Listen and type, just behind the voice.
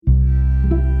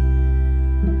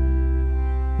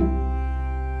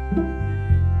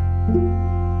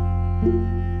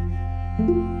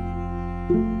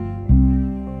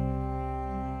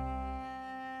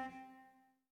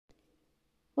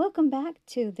back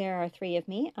to There Are Three of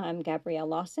Me. I'm Gabrielle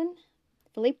Lawson,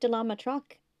 Philippe de la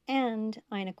Matraque, and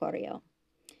Ina Corio.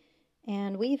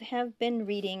 And we have been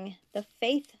reading the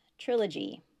Faith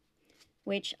Trilogy,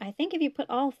 which I think if you put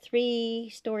all three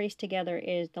stories together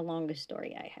is the longest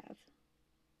story I have.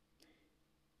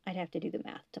 I'd have to do the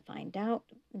math to find out,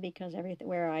 because everything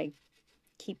where I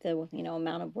keep the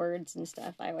amount of words and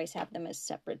stuff, I always have them as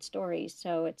separate stories,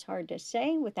 so it's hard to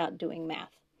say without doing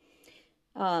math.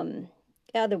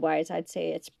 Otherwise, I'd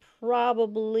say it's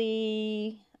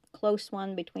probably a close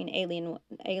one between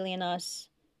Alien Us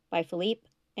by Philippe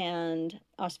and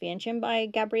Oswiecim by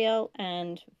Gabrielle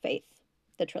and Faith,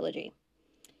 the trilogy.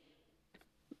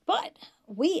 But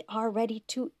we are ready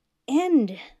to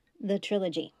end the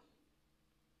trilogy.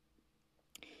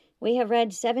 We have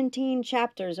read 17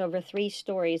 chapters over 3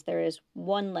 stories. There is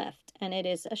one left, and it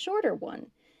is a shorter one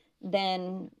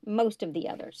than most of the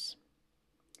others.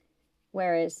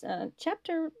 Whereas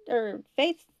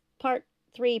Faith Part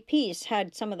 3 Peace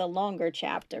had some of the longer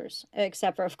chapters,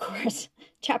 except for, of course,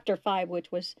 Chapter 5, which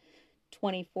was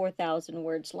 24,000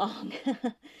 words long.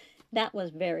 That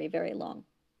was very, very long.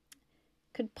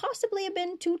 Could possibly have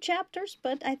been 2 chapters,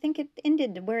 but I think it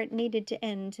ended where it needed to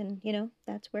end, and,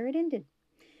 that's where it ended.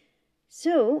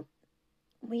 So,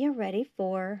 we are ready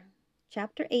for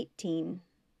Chapter 18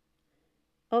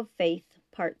 of Faith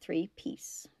Part 3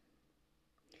 Peace.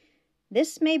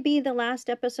 This may be the last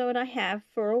episode I have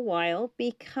for a while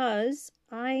because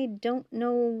I don't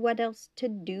know what else to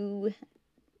do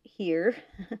here.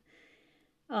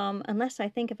 Unless I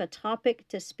think of a topic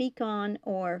to speak on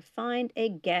or find a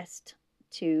guest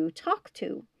to talk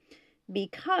to,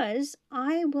 because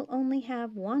I will only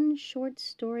have one short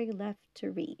story left to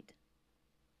read.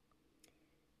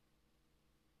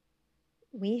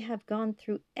 We have gone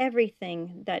through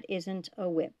everything that isn't a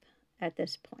whip at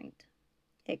this point,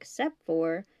 except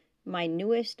for my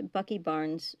newest Bucky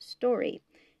Barnes story,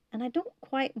 and I don't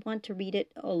quite want to read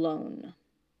it alone.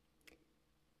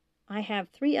 I have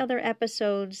 3 other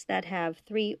episodes that have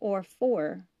 3 or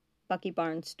 4 Bucky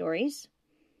Barnes stories,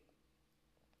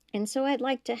 and so I'd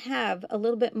like to have a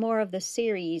little bit more of the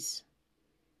series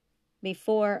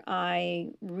before I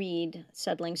read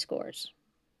Settling Scores.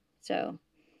 So,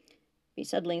 be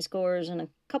Settling Scores and a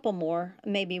couple more,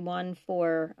 maybe one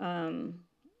for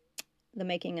the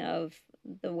making of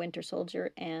The Winter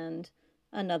Soldier, and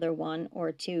another 1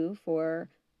 or 2 for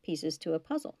Pieces to a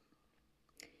Puzzle.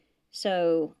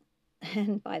 So,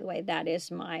 and by the way, that is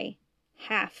my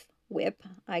half whip.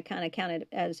 I kind of count it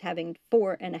as having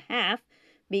 4.5,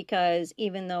 because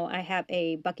even though I have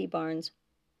a Bucky Barnes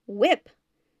whip,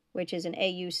 which is an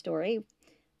AU story,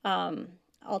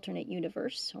 alternate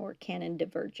universe or canon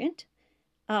divergent,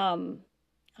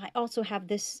 I also have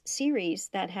this series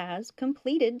that has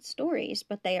completed stories,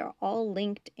 but they are all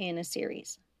linked in a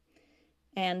series.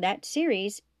 And that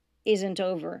series isn't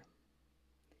over.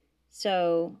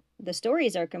 So the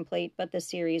stories are complete, but the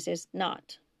series is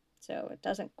not. So it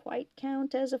doesn't quite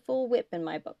count as a full whip in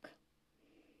my book.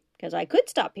 Because I could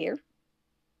stop here,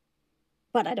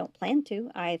 but I don't plan to.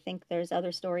 I think there's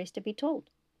other stories to be told.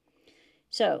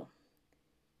 So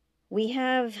we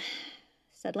have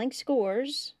Settling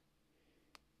Scores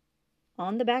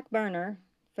on the back burner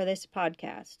for this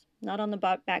podcast. Not on the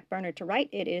back burner to write,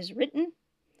 it is written,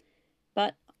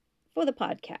 but for the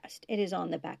podcast, it is on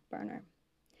the back burner.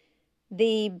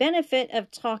 The benefit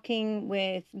of talking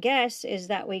with guests is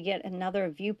that we get another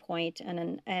viewpoint,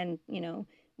 and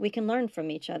we can learn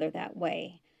from each other that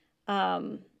way.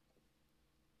 I'm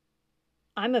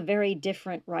a very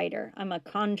different writer. I'm a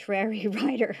contrary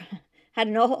writer. Had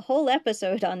a whole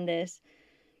episode on this.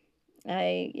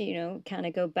 I, kind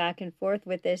of go back and forth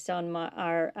with this on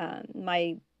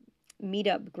my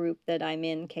meetup group that I'm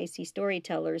in, KC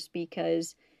Storytellers,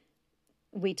 because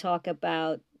we talk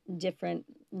about different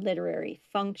literary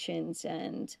functions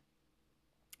and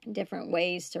different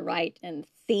ways to write and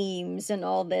themes and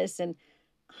all this. And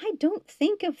I don't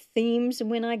think of themes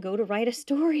when I go to write a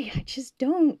story. I just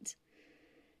don't.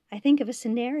 I think of a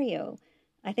scenario.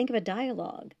 I think of a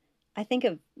dialogue. I think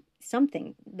of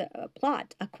something, a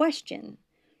plot, a question.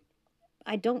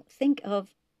 I don't think of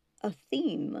a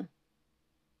theme.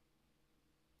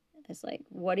 It's like,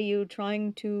 what are you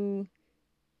trying to,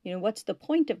 what's the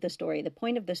point of the story? The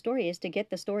point of the story is to get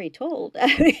the story told.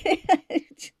 I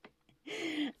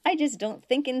just don't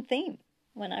think in theme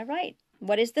when I write.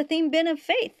 What has the theme been of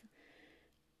Faith?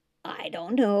 I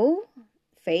don't know.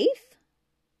 Faith?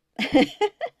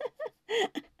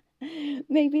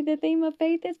 Maybe the theme of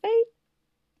Faith is faith.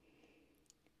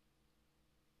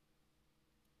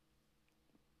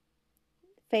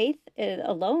 Faith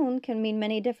alone can mean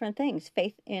many different things.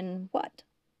 Faith in what?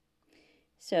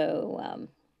 So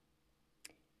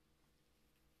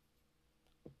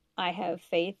I have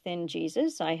faith in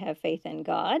Jesus. I have faith in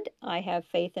God. I have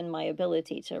faith in my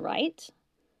ability to write.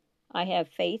 I have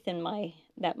faith in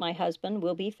that my husband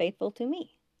will be faithful to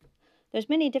me. There's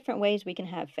many different ways we can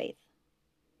have faith.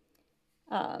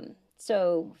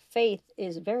 So faith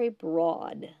is very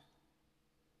broad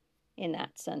in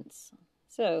that sense.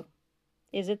 So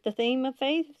is it the theme of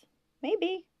faith?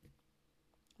 Maybe.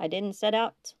 I didn't set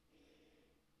out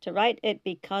to write it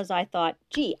because I thought,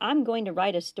 gee, I'm going to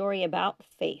write a story about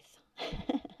faith.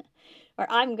 Or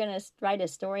I'm going to write a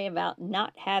story about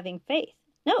not having faith.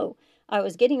 No, I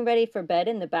was getting ready for bed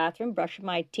in the bathroom, brushing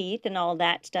my teeth and all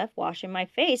that stuff, washing my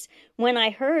face, when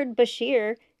I heard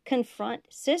Bashir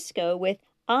confront Sisko with,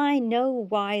 I know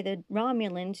why the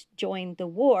Romulans joined the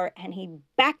war, and he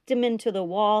backed him into the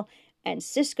wall, and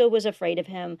Sisko was afraid of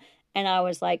him, and I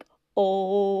was like,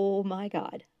 oh my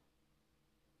God.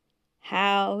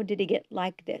 How did he get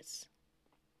like this?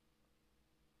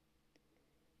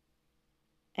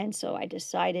 And so I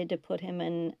decided to put him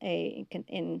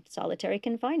in solitary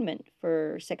confinement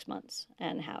for 6 months.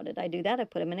 And how did I do that? I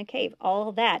put him in a cave. All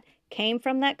of that came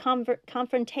from that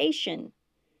confrontation,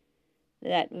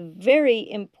 that very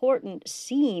important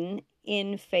scene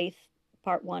in Faith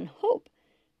Part 1, Hope,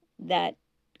 that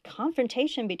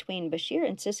confrontation between Bashir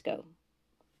and Sisko.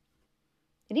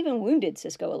 It even wounded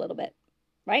Sisko a little bit,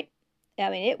 right? I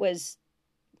mean, it was,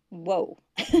 whoa.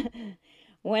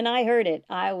 When I heard it,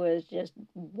 I was just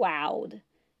wowed.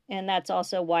 And that's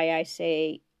also why I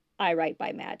say I write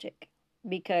by magic.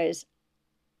 Because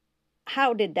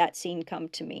how did that scene come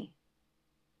to me?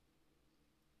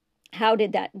 How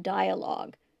did that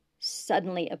dialogue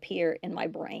suddenly appear in my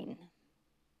brain?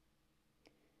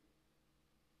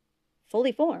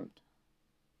 Fully formed.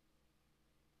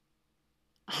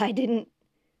 I didn't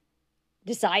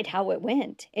decide how it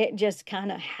went. It just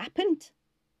kind of happened.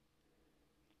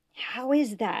 How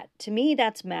is that? To me,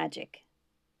 that's magic.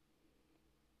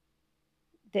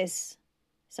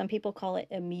 Some people call it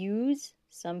a muse.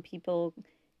 Some people,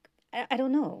 I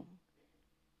don't know.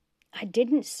 I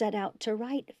didn't set out to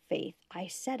write faith. I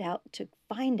set out to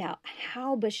find out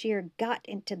how Bashir got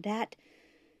into that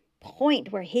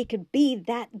point where he could be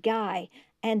that guy,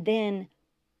 and then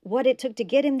what it took to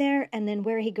get him there, and then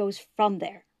where he goes from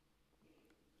there.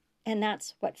 And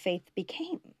that's what faith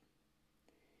became.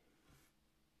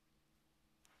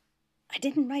 I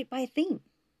didn't write by theme.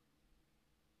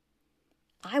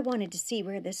 I wanted to see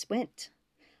where this went.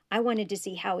 I wanted to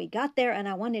see how he got there, and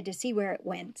I wanted to see where it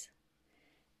went.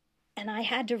 And I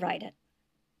had to write it.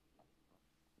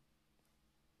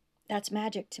 That's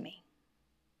magic to me.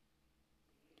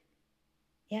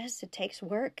 Yes, it takes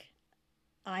work.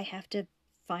 I have to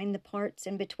find the parts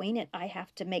in between it. I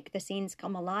have to make the scenes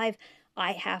come alive.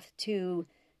 I have to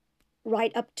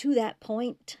write up to that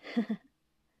point.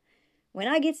 When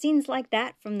I get scenes like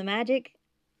that from the magic,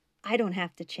 I don't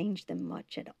have to change them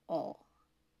much at all.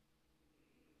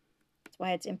 That's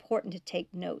why it's important to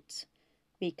take notes.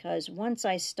 Because once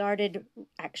I started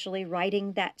actually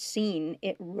writing that scene,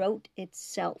 it wrote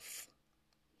itself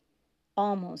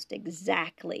almost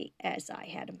exactly as I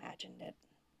had imagined it.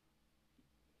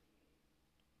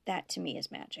 That to me is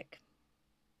magic.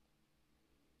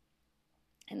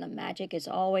 And the magic is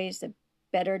always the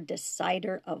better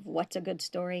decider of what's a good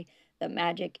story. The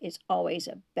magic is always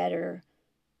a better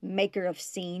maker of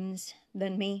scenes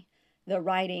than me. The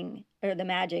writing, or the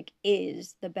magic,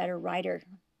 is the better writer.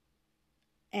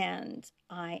 And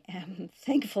I am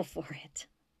thankful for it.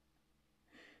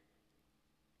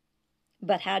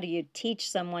 But how do you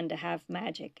teach someone to have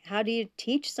magic? How do you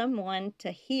teach someone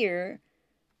to hear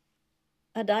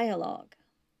a dialogue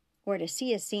or to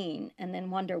see a scene and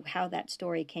then wonder how that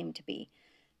story came to be?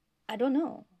 I don't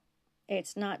know.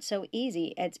 It's not so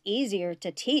easy. It's easier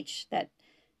to teach that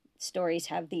stories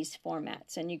have these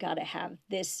formats and you got to have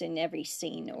this in every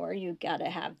scene, or you got to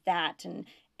have that, and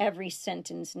every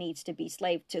sentence needs to be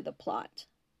slave to the plot.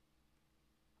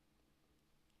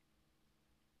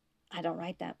 I don't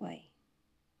write that way.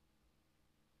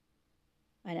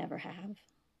 I never have.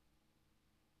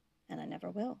 And I never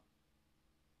will.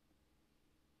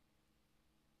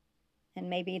 And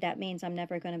maybe that means I'm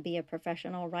never going to be a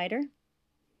professional writer.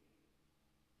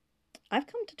 I've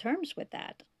come to terms with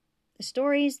that. The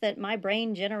stories that my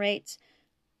brain generates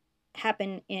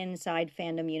happen inside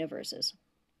fandom universes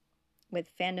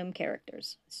with fandom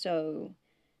characters. So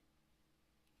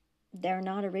they're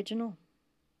not original.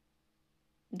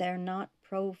 They're not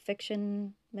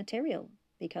pro-fiction material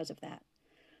because of that.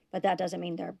 But that doesn't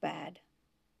mean they're bad.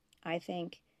 I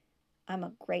think I'm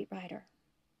a great writer.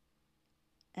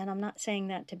 And I'm not saying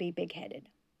that to be big-headed.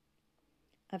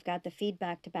 I've got the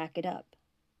feedback to back it up.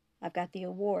 I've got the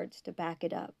awards to back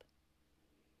it up.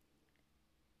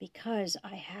 Because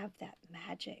I have that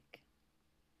magic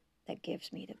that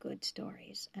gives me the good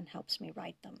stories and helps me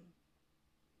write them.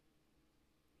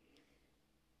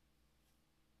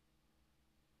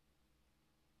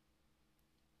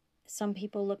 Some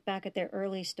people look back at their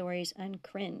early stories and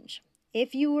cringe.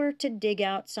 If you were to dig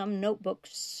out some notebook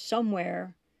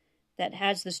somewhere that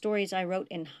has the stories I wrote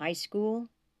in high school,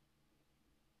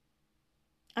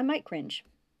 I might cringe.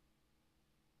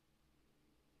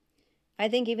 I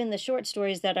think even the short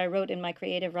stories that I wrote in my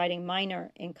creative writing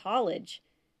minor in college,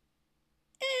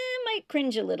 might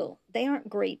cringe a little. They aren't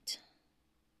great.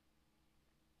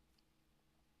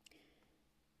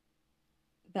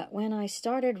 But when I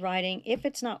started writing, If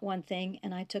It's Not One Thing,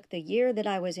 and I took the year that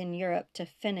I was in Europe to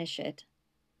finish it,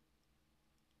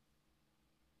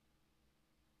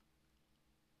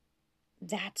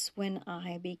 that's when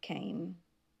I became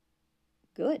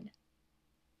good.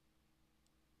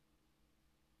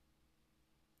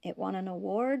 It won an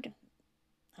award.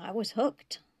 I was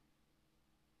hooked.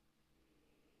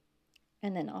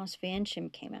 And then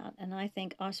Oswiecim came out, and I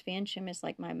think Oswiecim is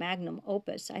like my magnum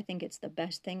opus. I think it's the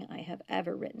best thing I have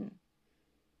ever written.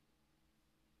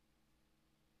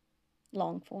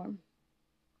 Long form.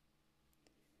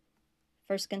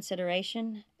 First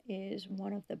Consideration is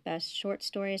one of the best short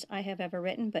stories I have ever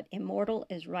written, but Immortal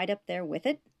is right up there with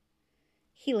it.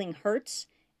 Healing Hurts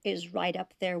is right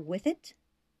up there with it.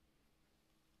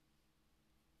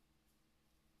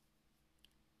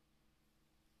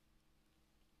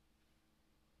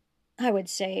 I would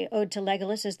say Ode to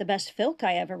Legolas is the best fic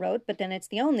I ever wrote, but then it's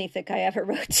the only fic I ever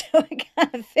wrote, so it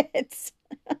kind of fits.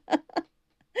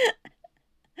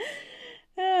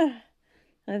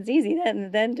 It's easy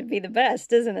then to be the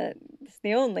best, isn't it? It's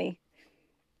the only.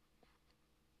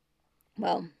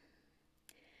 Well,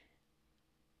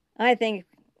 I think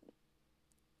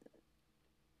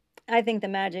the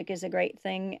magic is a great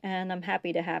thing, and I'm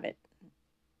happy to have it.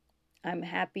 I'm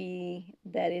happy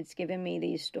that it's given me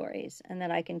these stories and that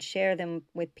I can share them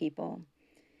with people.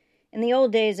 In the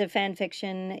old days of fan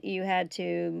fiction, you had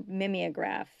to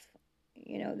mimeograph.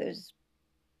 You know, there's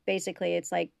basically,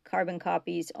 it's like carbon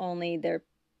copies, only they're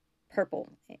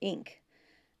purple ink.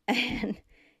 And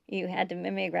you had to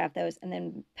mimeograph those and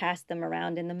then pass them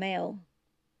around in the mail.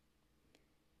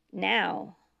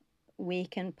 Now, we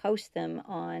can post them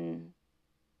on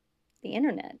the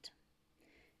internet.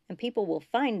 And people will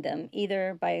find them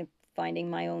either by finding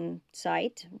my own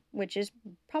site, which is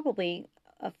probably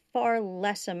a far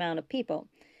less amount of people.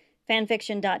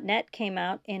 Fanfiction.net came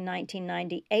out in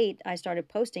 1998. I started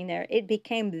posting there. It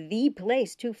became the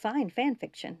place to find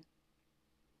fanfiction.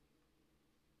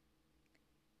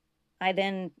 I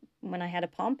then, when I had a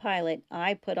Palm Pilot,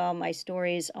 I put all my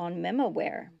stories on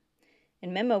Memoware.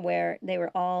 In Memoware, they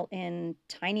were all in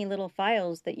tiny little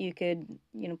files that you could,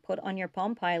 put on your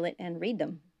Palm Pilot and read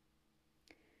them.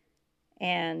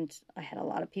 And I had a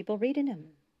lot of people reading them.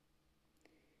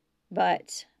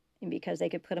 But because they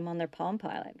could put them on their Palm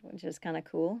Pilot, which is kind of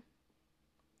cool.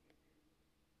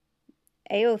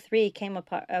 AO3 came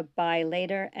by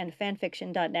later, and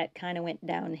fanfiction.net kind of went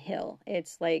downhill.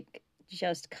 It's like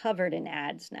just covered in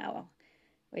ads now,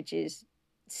 which is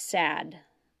sad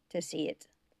to see it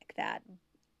like that.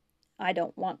 I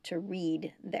don't want to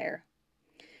read there.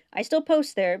 I still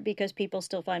post there because people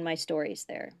still find my stories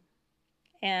there.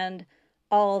 And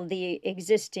all the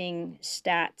existing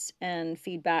stats and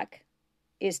feedback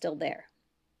is still there.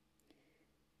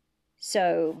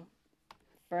 So,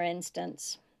 for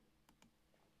instance,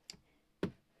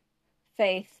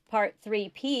 Faith Part 3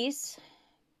 Peace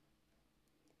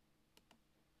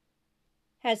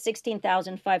has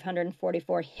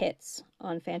 16,544 hits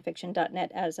on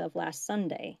fanfiction.net as of last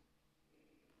Sunday.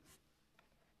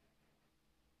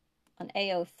 On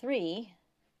AO3,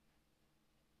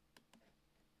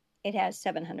 it has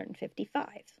 755.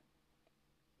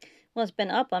 Well, it's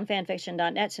been up on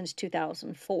fanfiction.net since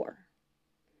 2004.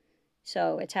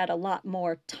 So it's had a lot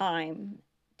more time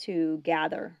to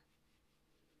gather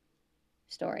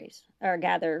stories, or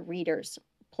gather readers.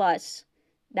 Plus,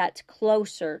 that's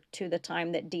closer to the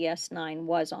time that DS9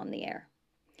 was on the air.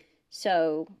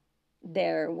 So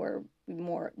there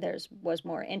was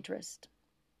more interest.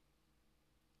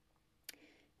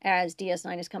 As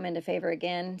DS9 has come into favor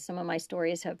again, some of my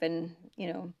stories have been,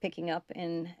 picking up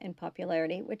in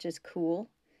popularity, which is cool.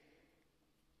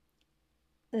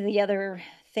 The other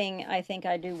thing I think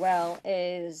I do well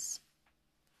is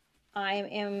I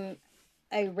am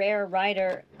a rare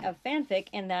writer of fanfic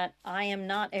in that I am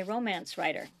not a romance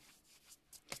writer.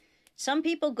 Some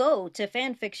people go to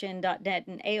fanfiction.net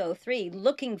and AO3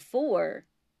 looking for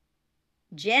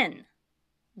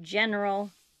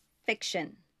general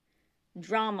fiction,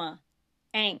 drama,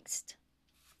 angst,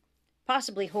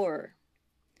 possibly horror,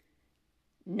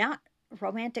 not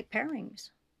romantic pairings.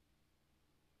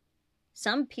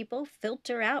 Some people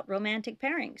filter out romantic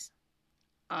pairings.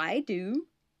 I do,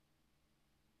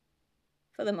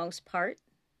 for the most part.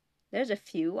 There's a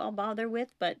few I'll bother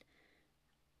with, but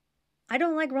I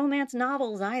don't like romance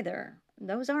novels either.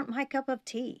 Those aren't my cup of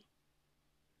tea.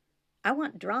 I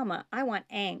want drama. I want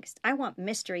angst. I want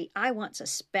mystery. I want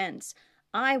suspense.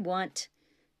 I want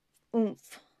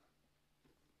oomph.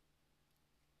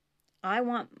 I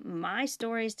want my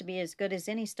stories to be as good as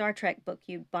any Star Trek book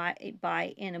you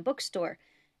buy in a bookstore.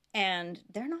 And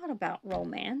they're not about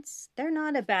romance. They're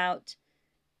not about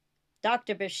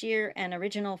Dr. Bashir, an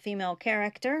original female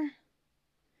character.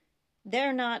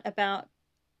 They're not about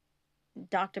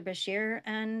Dr. Bashir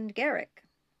and Garrick.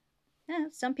 Yeah,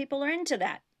 some people are into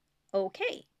that.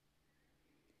 Okay.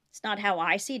 It's not how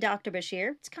I see Dr.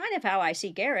 Bashir. It's kind of how I see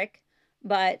Garrick,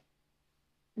 but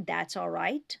that's all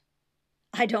right.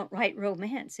 I don't write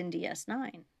romance in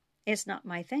DS9. It's not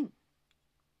my thing.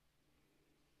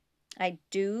 I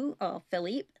do,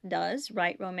 Philippe does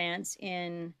write romance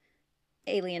in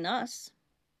Alien Us,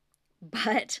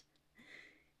 but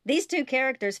these two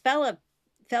characters fell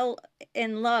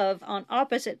in love on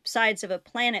opposite sides of a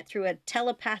planet through a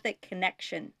telepathic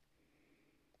connection.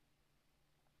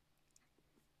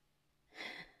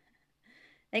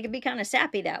 They could be kind of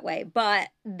sappy that way, but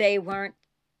they weren't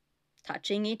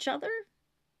touching each other.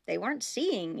 They weren't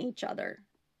seeing each other.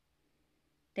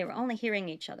 They were only hearing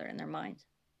each other in their minds.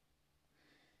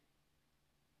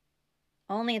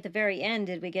 Only at the very end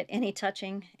did we get any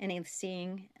touching, any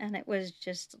seeing, and it was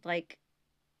just like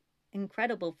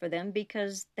incredible for them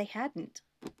because they hadn't.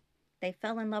 They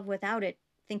fell in love without it,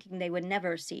 thinking they would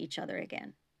never see each other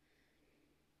again.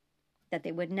 That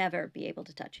they would never be able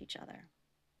to touch each other.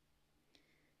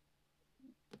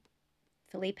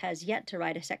 Philippe has yet to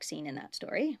write a sex scene in that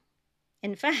story.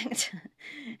 In fact,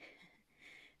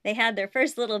 they had their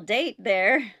first little date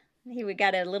there. He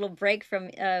got a little break from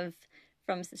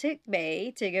sick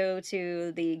bay to go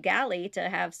to the galley to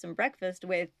have some breakfast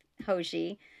with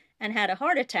Hoshi, and had a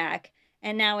heart attack,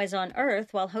 and now is on Earth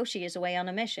while Hoshi is away on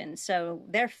a mission. So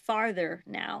they're farther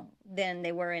now than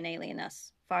they were in Alien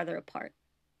Us, farther apart.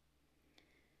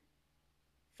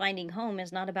 Finding home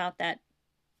is not about that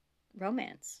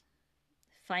romance.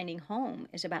 Finding home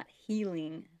is about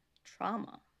healing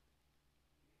trauma.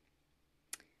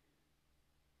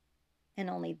 And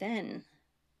only then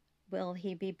will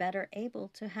he be better able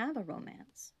to have a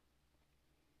romance.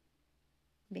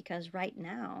 Because right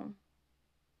now,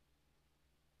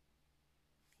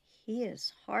 he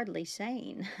is hardly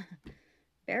sane,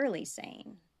 barely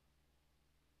sane.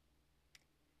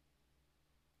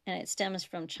 And it stems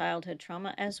from childhood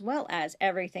trauma as well as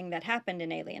everything that happened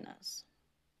in Alien Us.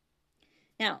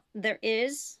 Now, there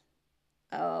is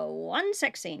one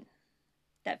sex scene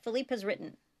that Philippe has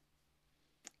written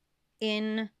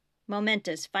in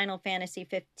Momentous Final Fantasy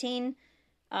 15,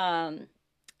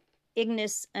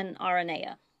 Ignis and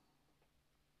Aranea.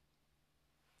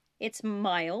 It's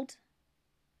mild,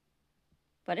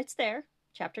 but it's there,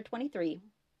 chapter 23.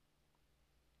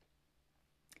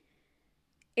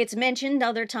 It's mentioned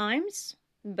other times,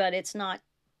 but it's not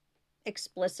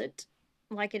explicit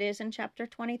like it is in chapter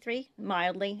 23.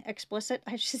 Mildly explicit,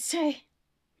 I should say.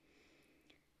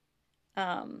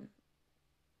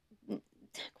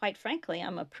 Quite frankly,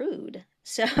 I'm a prude.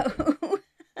 So,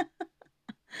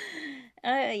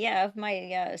 yeah, of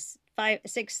my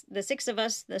the six of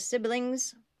us, the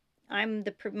siblings, I'm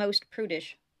the most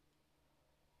prudish.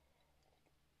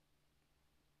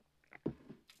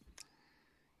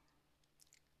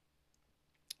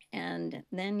 And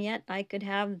then yet I could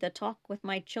have the talk with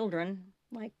my children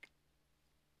like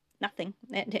nothing.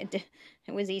 It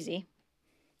was easy.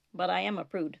 But I am a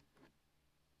prude.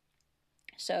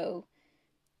 So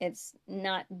it's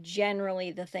not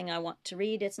generally the thing I want to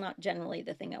read. It's not generally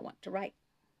the thing I want to write.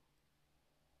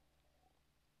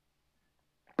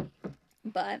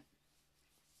 But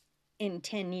in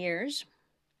 10 years,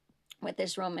 with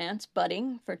this romance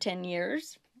budding for 10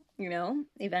 years, you know,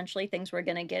 eventually things were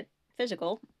going to get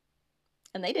physical.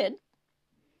 And they did.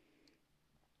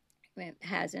 It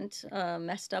hasn't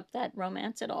messed up that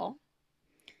romance at all.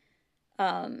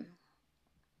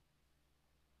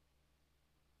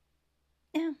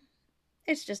 Yeah,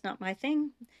 it's just not my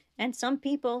thing. And some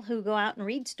people who go out and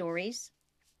read stories,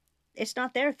 it's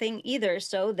not their thing either,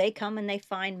 so they come and they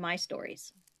find my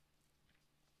stories.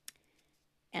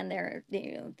 And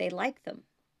they like them.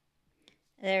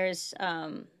 There's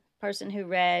a person who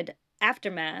read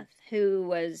Aftermath who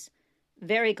was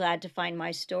very glad to find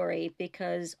my story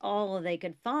because all they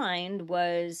could find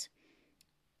was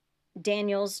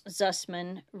Daniel's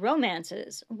Zussman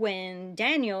romances when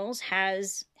Daniels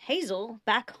has Hazel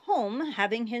back home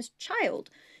having his child.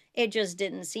 It just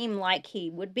didn't seem like he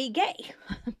would be gay.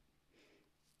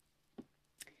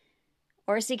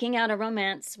 Or seeking out a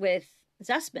romance with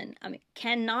Zussman. I mean,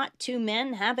 cannot two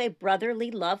men have a brotherly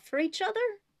love for each other?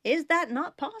 Is that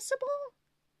not possible?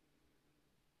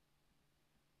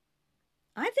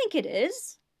 I think it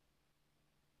is.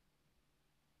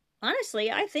 Honestly,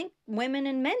 I think women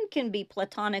and men can be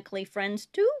platonically friends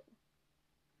too.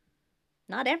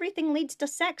 Not everything leads to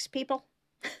sex, people.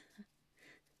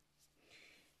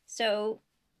 So,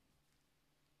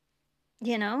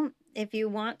 you know, if you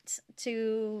want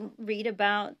to read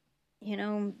about, you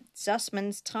know,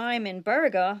 Zussman's time in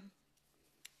Berga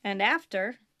and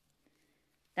after,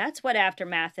 that's what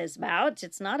Aftermath is about.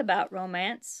 It's not about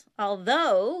romance.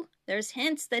 Although, there's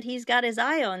hints that he's got his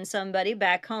eye on somebody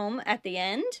back home at the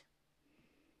end.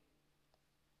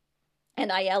 And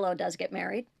Aiello does get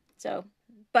married, so,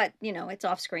 but, you know, it's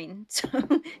off screen, so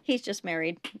he's just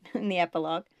married in the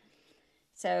epilogue.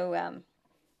 So,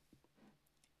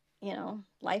 you know,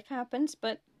 life happens,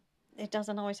 but it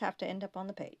doesn't always have to end up on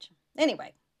the page.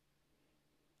 Anyway,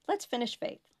 let's finish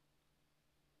Faith.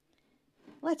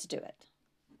 Let's do it.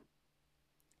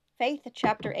 Faith,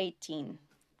 chapter 18,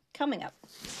 coming up.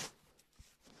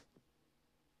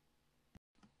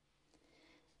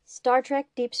 Star Trek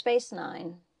Deep Space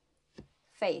Nine.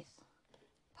 Faith,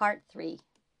 Part 3,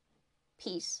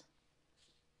 Peace,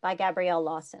 by Gabrielle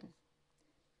Lawson.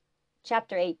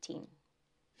 Chapter 18.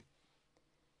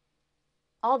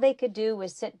 All they could do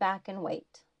was sit back and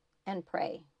wait, and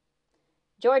pray.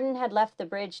 Jordan had left the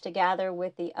bridge to gather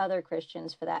with the other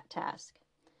Christians for that task.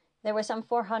 There were some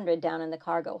 400 down in the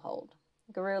cargo hold.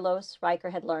 Garulos,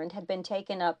 Riker had learned, had been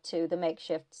taken up to the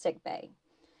makeshift sick bay.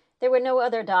 There were no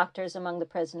other doctors among the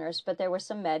prisoners, but there were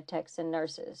some med techs and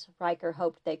nurses. Riker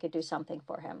hoped they could do something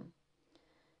for him.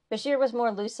 Bashir was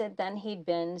more lucid than he'd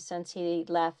been since he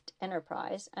left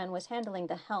Enterprise and was handling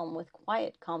the helm with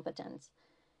quiet competence.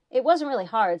 It wasn't really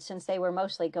hard since they were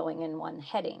mostly going in one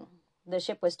heading. The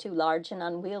ship was too large and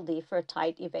unwieldy for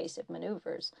tight, evasive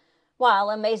maneuvers.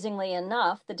 While, amazingly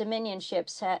enough, the Dominion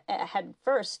ships had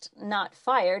first not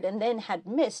fired and then had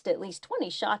missed at least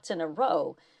 20 shots in a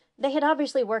row. They had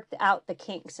obviously worked out the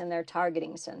kinks in their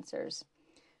targeting sensors.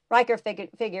 Riker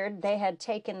figured they had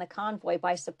taken the convoy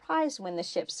by surprise when the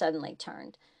ship suddenly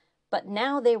turned. But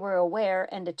now they were aware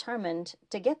and determined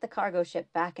to get the cargo ship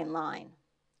back in line,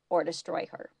 or destroy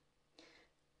her.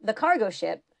 The cargo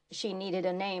ship, she needed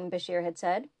a name, Bashir had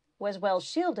said, was well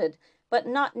shielded, but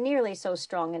not nearly so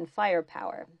strong in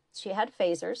firepower. She had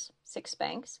phasers, 6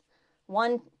 banks,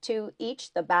 1 to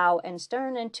each the bow and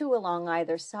stern, and 2 along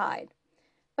either side.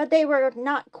 But they were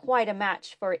not quite a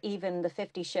match for even the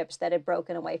 50 ships that had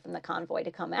broken away from the convoy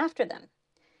to come after them.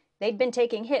 They'd been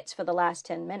taking hits for the last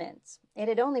 10 minutes. It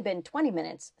had only been 20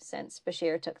 minutes since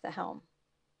Bashir took the helm.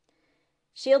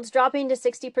 Shields dropping to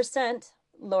 60%,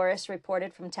 Loris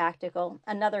reported from Tactical.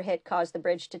 Another hit caused the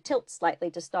bridge to tilt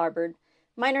slightly to starboard.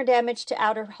 Minor damage to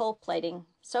outer hull plating,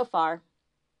 so far.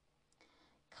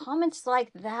 Comments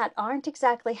like that aren't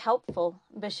exactly helpful,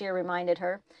 Bashir reminded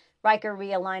her. Riker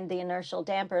realigned the inertial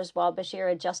dampers while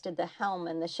Bashir adjusted the helm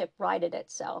and the ship righted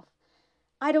itself.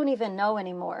 I don't even know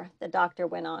anymore, the doctor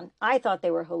went on. I thought they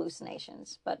were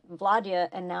hallucinations, but Vladia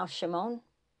and now Shimon?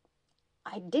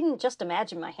 I didn't just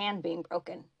imagine my hand being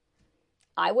broken.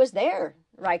 I was there,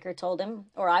 Riker told him,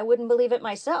 or I wouldn't believe it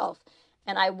myself.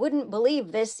 And I wouldn't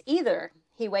believe this either.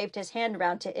 He waved his hand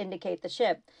around to indicate the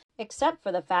ship. Except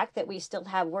for the fact that we still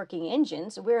have working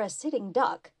engines, we're a sitting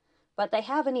duck. But they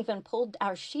haven't even pulled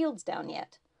our shields down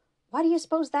yet. Why do you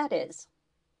suppose that is?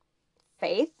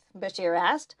 Faith? Bashir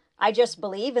asked. I just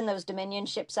believe in those Dominion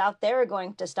ships out there are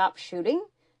going to stop shooting.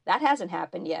 That hasn't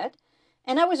happened yet.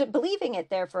 And I was believing it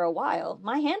there for a while.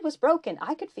 My hand was broken.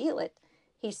 I could feel it.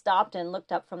 He stopped and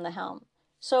looked up from the helm.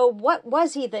 So what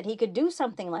was he that he could do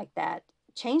something like that?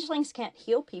 Changelings can't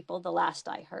heal people, the last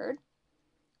I heard.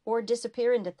 Or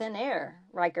disappear into thin air,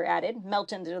 Riker added.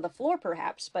 Melt into the floor,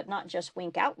 perhaps, but not just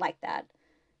wink out like that.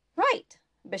 Right,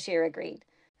 Bashir agreed.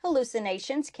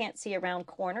 Hallucinations can't see around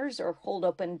corners or hold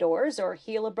open doors or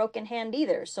heal a broken hand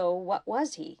either, so what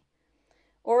was he?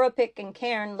 Orapik and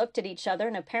Cairn looked at each other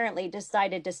and apparently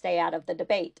decided to stay out of the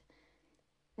debate.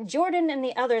 Jordan and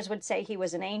the others would say he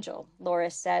was an angel,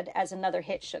 Loris said as another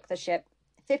hit shook the ship.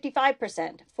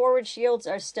 55%. Forward shields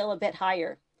are still a bit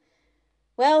higher.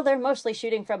 Well, they're mostly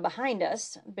shooting from behind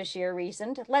us, Bashir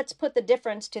reasoned. Let's put the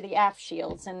difference to the aft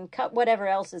shields and cut whatever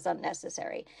else is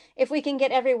unnecessary. If we can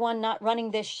get everyone not running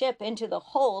this ship into the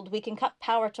hold, we can cut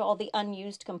power to all the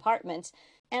unused compartments.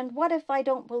 And what if I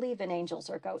don't believe in angels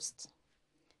or ghosts?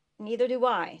 Neither do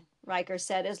I, Riker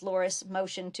said as Loris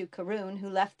motioned to Karun, who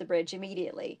left the bridge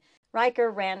immediately.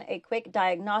 Riker ran a quick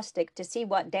diagnostic to see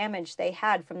what damage they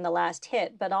had from the last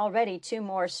hit, but already 2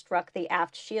 more struck the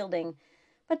aft shielding.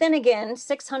 But then again,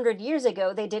 600 years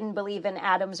ago, they didn't believe in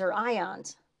atoms or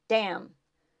ions. Damn.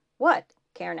 What?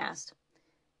 Cairn asked.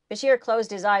 Bashir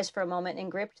closed his eyes for a moment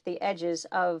and gripped the edges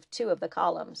of 2 of the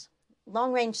columns.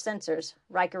 Long-range sensors,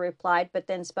 Riker replied, but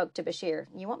then spoke to Bashir.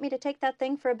 You want me to take that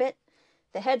thing for a bit?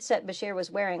 The headset Bashir was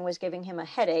wearing was giving him a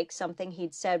headache, something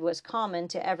he'd said was common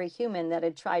to every human that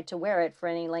had tried to wear it for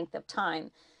any length of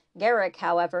time. Garrick,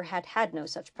 however, had had no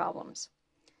such problems.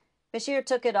 Bashir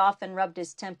took it off and rubbed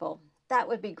his temple. That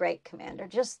would be great, Commander.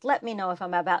 Just let me know if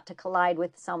I'm about to collide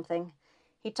with something.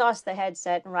 He tossed the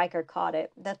headset and Riker caught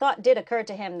it. The thought did occur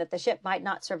to him that the ship might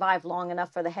not survive long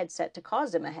enough for the headset to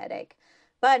cause him a headache.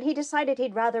 But he decided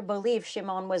he'd rather believe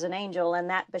Shimon was an angel and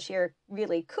that Bashir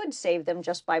really could save them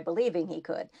just by believing he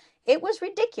could. It was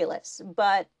ridiculous,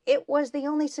 but it was the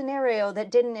only scenario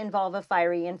that didn't involve a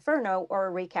fiery inferno or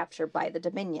a recapture by the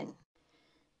Dominion.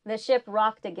 The ship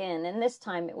rocked again, and this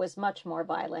time it was much more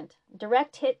violent.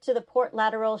 Direct hit to the port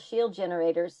lateral shield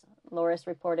generators, Loris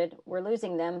reported. We're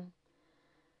losing them.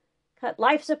 Cut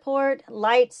life support,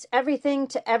 lights, everything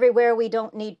to everywhere we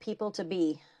don't need people to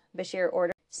be, Bashir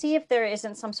ordered. See if there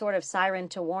isn't some sort of siren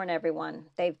to warn everyone.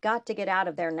 They've got to get out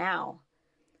of there now.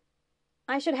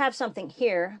 I should have something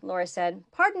here, Loris said.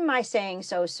 Pardon my saying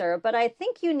so, sir, but I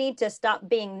think you need to stop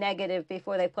being negative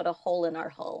before they put a hole in our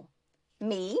hull.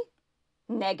 Me?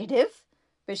 Negative,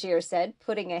 Bashir said,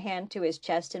 putting a hand to his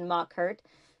chest in mock hurt.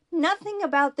 Nothing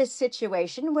about this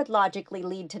situation would logically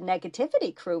lead to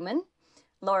negativity, crewman.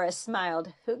 Loris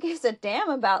smiled. Who gives a damn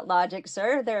about logic,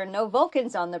 sir? There are no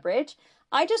Vulcans on the bridge.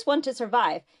 I just want to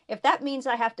survive. If that means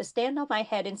I have to stand on my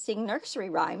head and sing nursery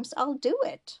rhymes, I'll do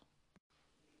it.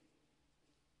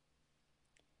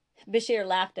 Bashir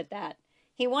laughed at that.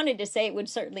 He wanted to say it would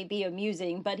certainly be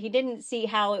amusing, but he didn't see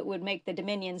how it would make the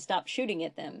Dominion stop shooting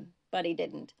at them. But he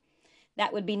didn't.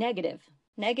 That would be negative.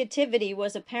 Negativity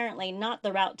was apparently not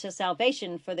the route to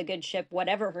salvation for the good ship,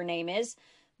 whatever her name is,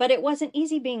 but it wasn't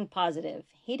easy being positive.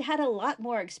 He'd had a lot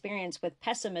more experience with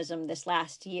pessimism this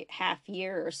last half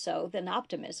year or so than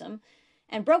optimism,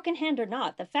 and broken hand or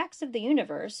not, the facts of the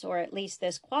universe, or at least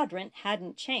this quadrant,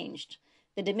 hadn't changed.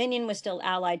 The Dominion was still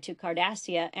allied to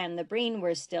Cardassia, and the Breen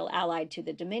were still allied to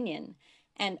the Dominion.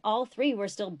 And all 3 were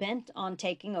still bent on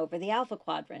taking over the Alpha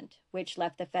Quadrant, which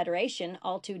left the Federation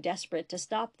all too desperate to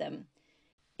stop them.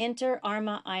 Inter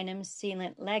arma einem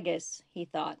silent legis, he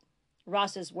thought.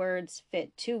 Ross's words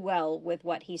fit too well with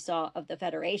what he saw of the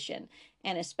Federation,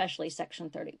 and especially Section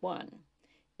 31.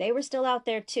 They were still out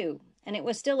there too, and it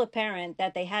was still apparent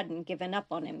that they hadn't given up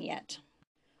on him yet.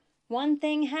 One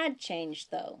thing had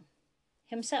changed, though.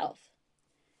 Himself.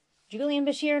 Julian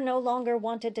Bashir no longer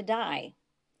wanted to die.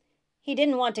 He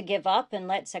didn't want to give up and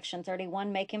let Section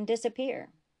 31 make him disappear.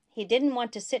 He didn't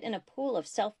want to sit in a pool of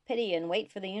self-pity and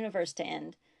wait for the universe to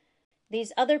end.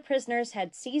 These other prisoners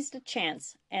had seized a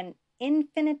chance, an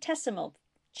infinitesimal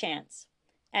chance,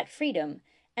 at freedom,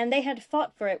 and they had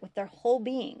fought for it with their whole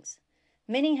beings.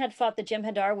 Many had fought the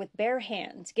Jem'Hadar with bare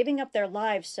hands, giving up their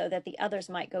lives so that the others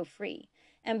might go free.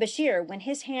 And Bashir, when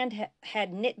his hand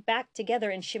had knit back together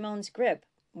in Shimon's grip,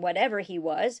 whatever he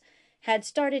was, had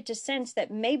started to sense that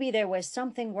maybe there was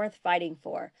something worth fighting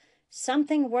for.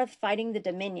 Something worth fighting the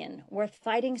Dominion, worth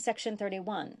fighting Section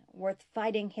 31, worth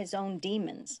fighting his own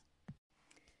demons.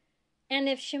 And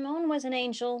if Shimon was an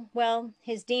angel, well,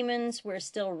 his demons were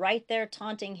still right there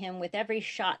taunting him with every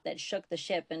shot that shook the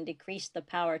ship and decreased the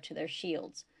power to their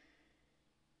shields.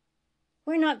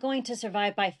 We're not going to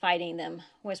survive by fighting them,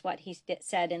 was what he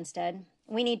said instead.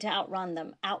 We need to outrun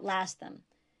them, outlast them.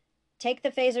 Take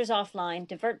the phasers offline,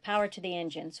 divert power to the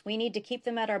engines. We need to keep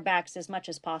them at our backs as much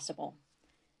as possible.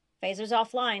 Phasers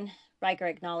offline, Riker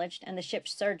acknowledged, and the ship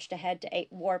surged ahead to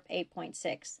warp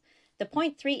 8.6. The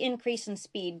 0.3 increase in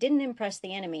speed didn't impress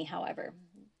the enemy, however.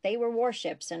 They were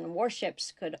warships, and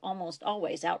warships could almost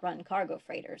always outrun cargo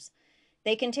freighters.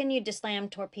 They continued to slam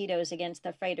torpedoes against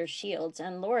the freighter's shields,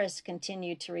 and Loris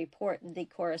continued to report the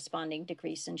corresponding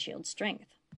decrease in shield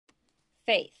strength.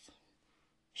 Faith.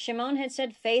 Shimon had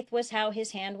said faith was how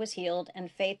his hand was healed,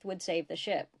 and faith would save the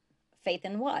ship. Faith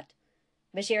in what?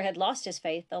 Bashir had lost his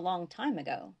faith a long time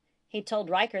ago. He told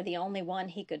Riker the only one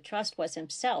he could trust was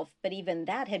himself, but even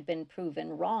that had been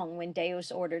proven wrong when Deus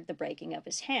ordered the breaking of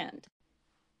his hand.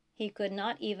 He could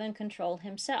not even control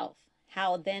himself.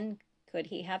 How, then, could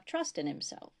he have trust in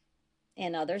himself?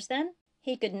 In others, then?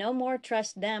 He could no more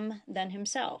trust them than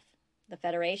himself. The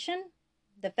Federation?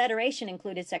 The Federation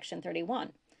included Section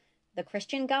 31. The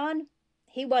Christian God?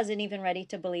 He wasn't even ready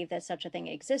to believe that such a thing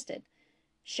existed.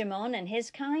 Shimon and his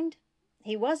kind?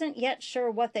 He wasn't yet sure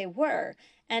what they were,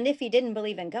 and if he didn't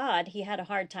believe in God, he had a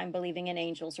hard time believing in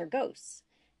angels or ghosts.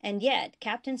 And yet,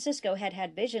 Captain Sisko had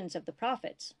had visions of the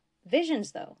prophets.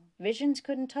 Visions, though. Visions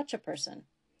couldn't touch a person.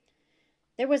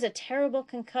 There was a terrible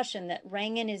concussion that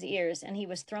rang in his ears, and he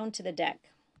was thrown to the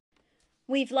deck.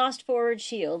 "We've lost forward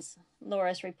shields,"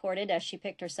 Loris reported as she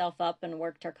picked herself up and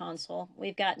worked her console.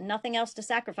 "We've got nothing else to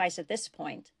sacrifice at this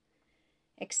point."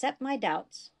 Except my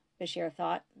doubts, Bashir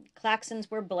thought.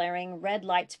 Klaxons were blaring, red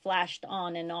lights flashed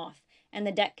on and off, and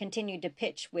the deck continued to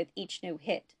pitch with each new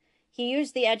hit. He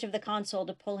used the edge of the console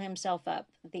to pull himself up.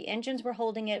 The engines were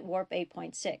holding at warp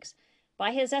 8.6.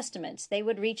 By his estimates, they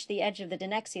would reach the edge of the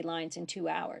Denexi lines in 2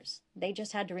 hours. They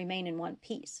just had to remain in one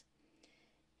piece.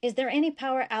 "Is there any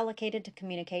power allocated to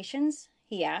communications?"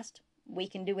 he asked. "We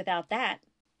can do without that."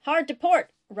 "Hard to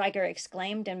port!" Riker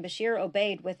exclaimed, and Bashir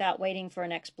obeyed without waiting for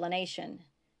an explanation.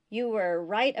 "You were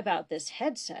right about this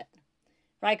headset."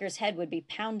 Riker's head would be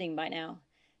pounding by now.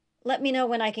 "Let me know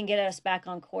when I can get us back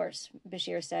on course,"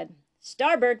 Bashir said.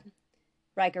 "Starboard,"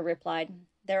 Riker replied.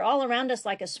 "They're all around us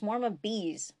like a swarm of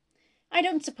bees." "I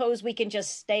don't suppose we can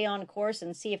just stay on course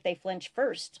and see if they flinch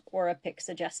first," Orapik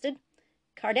suggested.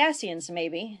 "Cardassians,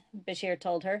 maybe," Bashir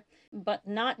told her, "but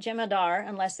not Jemadar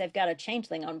unless they've got a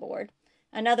changeling on board."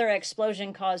 Another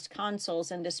explosion caused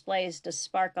consoles and displays to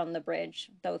spark on the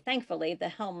bridge, though thankfully the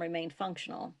helm remained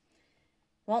functional.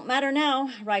 "Won't matter now,"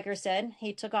 Riker said.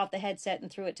 He took off the headset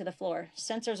and threw it to the floor.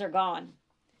 "Sensors are gone."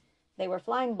 They were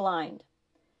flying blind.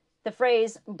 The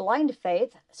phrase "blind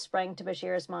faith" sprang to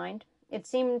Bashir's mind. It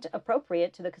seemed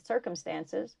appropriate to the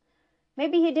circumstances.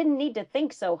 Maybe he didn't need to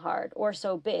think so hard or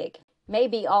so big.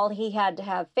 Maybe all he had to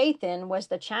have faith in was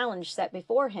the challenge set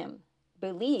before him.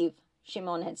 "Believe,"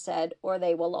 Shimon had said, "or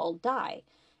they will all die."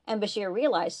 And Bashir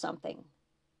realized something.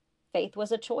 Faith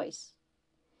was a choice.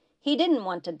 He didn't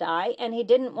want to die, and he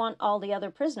didn't want all the other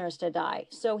prisoners to die,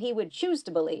 so he would choose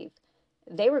to believe.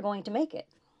 They were going to make it.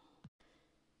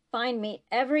 "Find me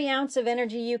every ounce of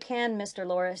energy you can, Mr.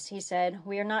 Loris," he said.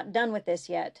 "We are not done with this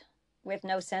yet." "With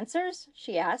no sensors?"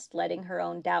 she asked, letting her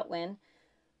own doubt win.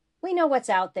 "We know what's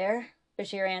out there,"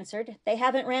 Bashir answered. "They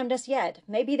haven't rammed us yet.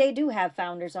 Maybe they do have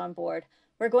founders on board.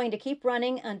 We're going to keep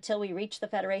running until we reach the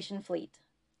Federation fleet."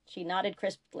 She nodded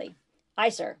crisply. "Aye,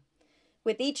 sir."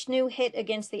 With each new hit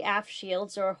against the aft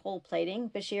shields or hull plating,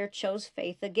 Bashir chose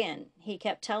faith again. He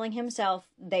kept telling himself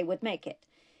they would make it.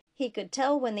 He could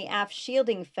tell when the aft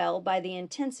shielding fell by the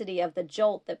intensity of the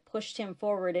jolt that pushed him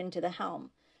forward into the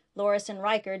helm. Loris and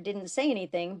Riker didn't say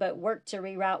anything, but worked to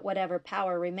reroute whatever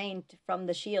power remained from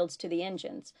the shields to the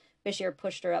engines. Bashir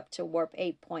pushed her up to warp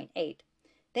 8.8.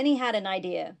 Then he had an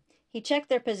idea. He checked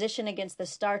their position against the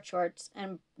star charts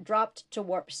and dropped to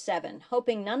warp 7,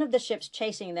 hoping none of the ships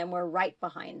chasing them were right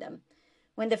behind them.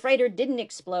 When the freighter didn't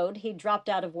explode, he dropped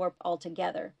out of warp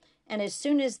altogether. And as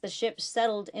soon as the ship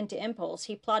settled into impulse,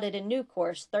 he plotted a new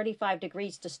course 35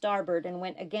 degrees to starboard and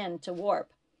went again to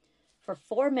warp. For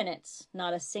 4 minutes,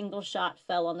 not a single shot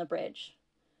fell on the bridge.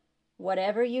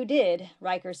 "Whatever you did,"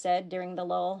 Riker said during the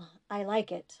lull, "I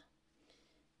like it."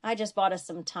 "I just bought us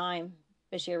some time,"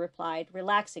 Bashir replied,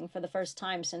 relaxing for the first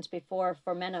time since before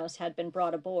Formenos had been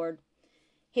brought aboard.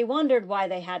 He wondered why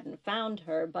they hadn't found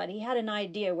her, but he had an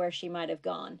idea where she might have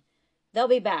gone. "They'll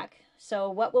be back, so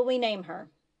what will we name her?"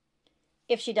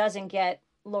 "If she doesn't get,"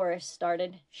 Loris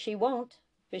started. "She won't,"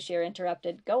 Bashir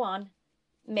interrupted. "Go on."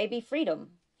 "Maybe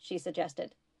Freedom," she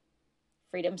suggested.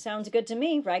 "Freedom sounds good to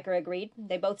me," Riker agreed.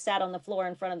 They both sat on the floor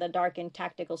in front of the darkened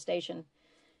tactical station.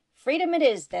 "Freedom it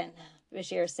is, then,"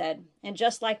 Bashir said. And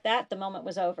just like that, the moment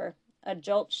was over. A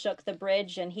jolt shook the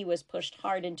bridge, and he was pushed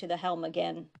hard into the helm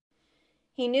again.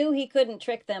 He knew he couldn't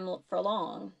trick them for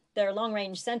long. Their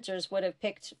long-range sensors would have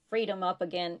picked Freedom up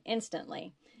again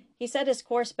instantly. He set his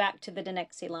course back to the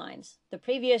Denexi lines. The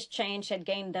previous change had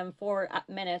gained them 4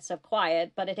 minutes of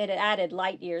quiet, but it had added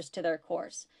light years to their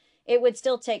course. It would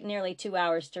still take nearly 2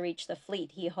 hours to reach the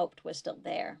fleet he hoped was still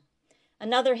there.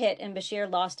 Another hit, and Bashir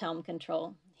lost helm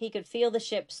control. He could feel the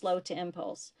ship slow to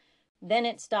impulse. Then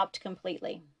it stopped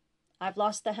completely. "I've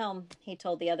lost the helm," he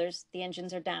told the others. "The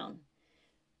engines are down."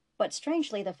 But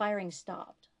strangely, the firing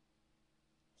stopped.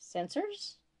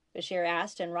 "Sensors?" Bashir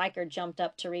asked, and Riker jumped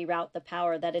up to reroute the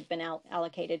power that had been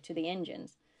allocated to the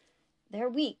engines. "They're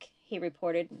weak," he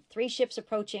reported. 3 ships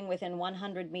approaching within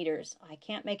 100 meters. I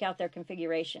can't make out their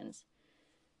configurations."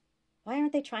 "Why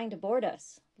aren't they trying to board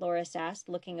us?" Loris asked,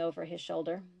 looking over his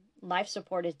shoulder. Life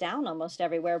support is down almost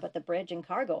everywhere but the bridge and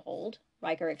cargo hold,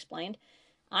 Riker explained.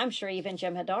 I'm sure even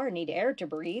Jem'Hadar need air to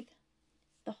breathe.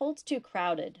 The hold's too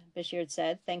crowded, Bashir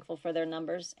said, thankful for their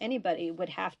numbers. Anybody would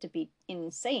have to be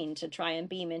insane to try and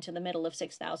beam into the middle of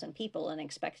 6,000 people and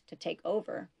expect to take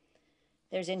over.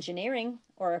 There's engineering,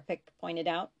 Orapik pointed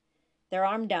out. They're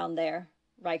armed down there,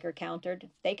 Riker countered.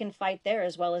 They can fight there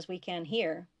as well as we can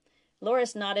here.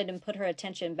 Loris nodded and put her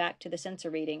attention back to the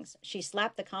sensor readings. She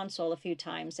slapped the console a few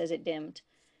times as it dimmed.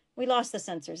 We lost the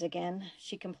sensors again,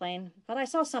 she complained, but I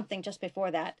saw something just before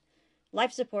that.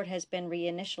 Life support has been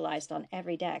reinitialized on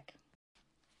every deck.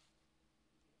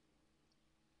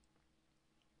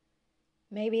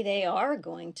 Maybe they are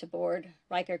going to board,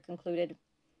 Riker concluded.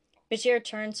 Bashir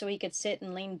turned so he could sit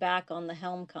and lean back on the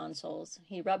helm consoles.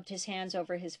 He rubbed his hands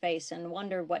over his face and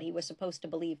wondered what he was supposed to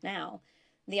believe now.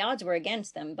 The odds were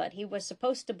against them, but he was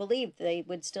supposed to believe they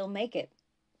would still make it.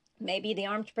 Maybe the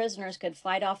armed prisoners could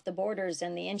fight off the boarders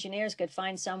and the engineers could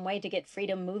find some way to get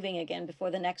freedom moving again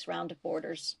before the next round of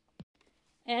boarders.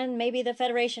 And maybe the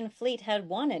Federation fleet had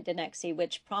won at Denexi,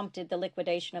 which prompted the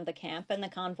liquidation of the camp and the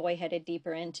convoy headed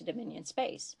deeper into Dominion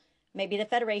space. Maybe the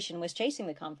Federation was chasing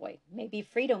the convoy. Maybe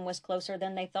freedom was closer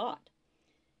than they thought.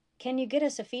 Can you get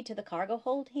us a feed to the cargo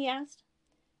hold? He asked.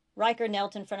 Riker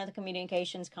knelt in front of the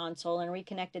communications console and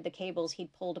reconnected the cables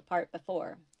he'd pulled apart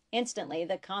before. Instantly,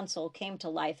 the console came to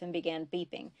life and began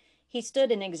beeping. He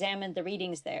stood and examined the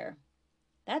readings there.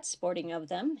 That's sporting of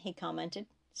them, he commented.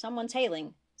 Someone's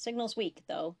hailing. Signal's weak,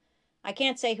 though. I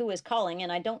can't say who is calling,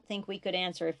 and I don't think we could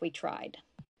answer if we tried.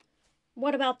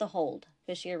 What about the hold?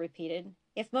 Bashir repeated.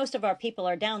 If most of our people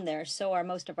are down there, so are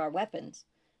most of our weapons.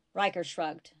 Riker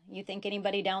shrugged. You think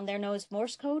anybody down there knows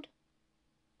Morse code?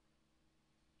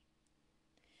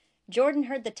 Jordan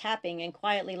heard the tapping and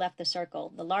quietly left the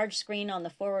circle. The large screen on the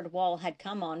forward wall had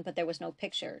come on, but there was no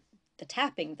picture. The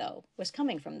tapping, though, was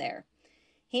coming from there.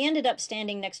 He ended up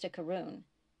standing next to Karun.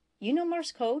 You know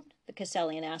Morse code? The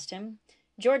Casselian asked him.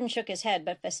 Jordan shook his head,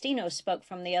 but Festino spoke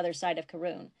from the other side of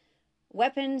Karun.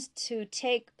 Weapons to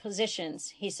take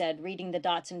positions, he said, reading the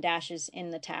dots and dashes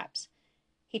in the taps.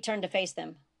 He turned to face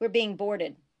them. We're being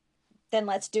boarded. Then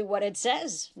let's do what it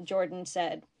says, Jordan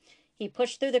said. He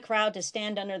pushed through the crowd to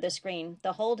stand under the screen.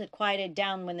 The hold had quieted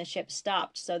down when the ship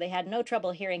stopped, so they had no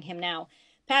trouble hearing him now.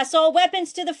 Pass all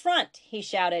weapons to the front, he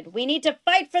shouted. We need to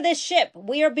fight for this ship.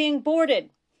 We are being boarded.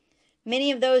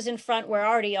 Many of those in front were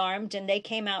already armed, and they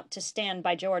came out to stand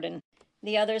by Jordan.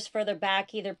 The others further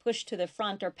back either pushed to the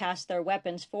front or passed their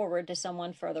weapons forward to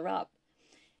someone further up.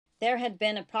 There had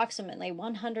been approximately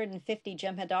 150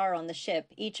 Jem'Hadar on the ship,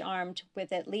 each armed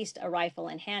with at least a rifle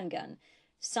and handgun.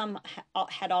 Some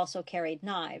had also carried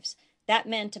knives. That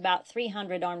meant about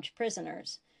 300 armed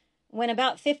prisoners. When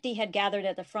about 50 had gathered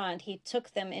at the front, he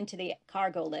took them into the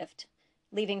cargo lift,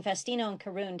 leaving Festino and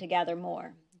Karun to gather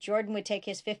more. Jordan would take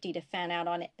his 50 to fan out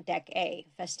on Deck A.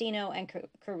 Festino and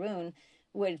Karun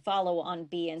would follow on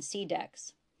B and C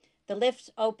decks. The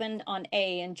lift opened on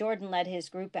A, and Jordan led his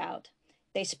group out.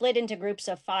 They split into groups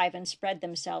of 5 and spread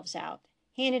themselves out.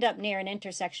 He ended up near an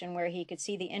intersection where he could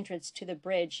see the entrance to the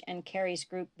bridge and Carey's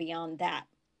group beyond that.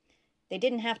 They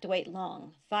didn't have to wait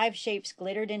long. 5 shapes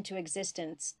glittered into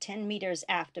existence 10 meters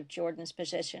aft of Jordan's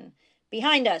position.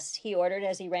 Behind us, he ordered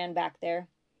as he ran back there.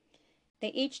 They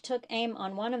each took aim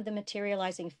on one of the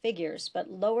materializing figures,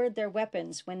 but lowered their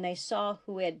weapons when they saw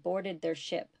who had boarded their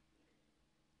ship.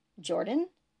 Jordan?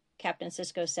 Captain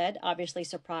Sisko said, obviously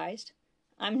surprised.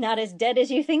 I'm not as dead as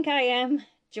you think I am,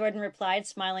 Jordan replied,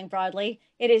 smiling broadly.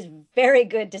 It is very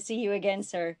good to see you again,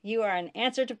 sir. You are an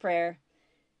answer to prayer.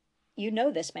 You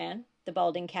know this man, the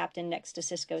balding captain next to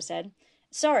Sisko said.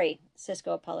 Sorry,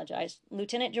 Sisko apologized.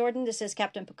 Lieutenant Jordan, this is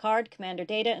Captain Picard, Commander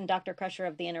Data, and Dr. Crusher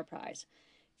of the Enterprise.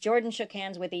 Jordan shook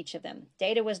hands with each of them.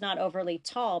 Data was not overly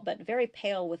tall, but very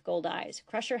pale with gold eyes.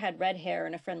 Crusher had red hair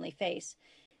and a friendly face.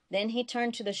 Then he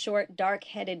turned to the short,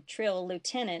 dark-headed Trill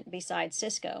lieutenant beside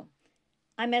Sisko.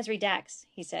 I'm Ezri Dax,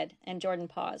 he said, and Jordan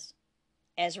paused.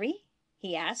 Ezri?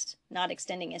 He asked, not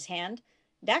extending his hand.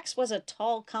 Dax was a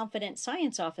tall, confident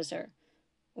science officer.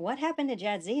 What happened to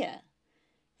Jadzia?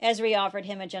 Ezri offered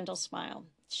him a gentle smile.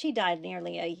 She died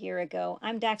nearly a year ago.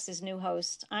 I'm Dax's new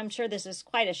host. I'm sure this is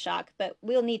quite a shock, but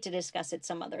we'll need to discuss it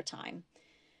some other time.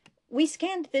 We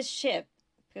scanned this ship,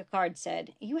 Picard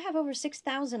said. You have over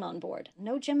 6,000 on board.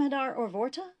 No Jem'Hadar or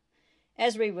Vorta?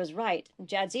 Ezri was right.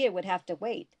 Jadzia would have to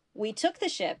wait. We took the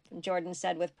ship, Jordan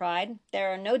said with pride.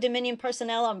 There are no Dominion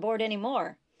personnel on board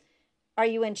anymore. Are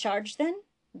you in charge then?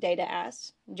 Data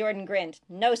asked. Jordan grinned.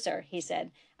 No, sir, he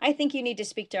said. I think you need to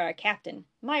speak to our captain.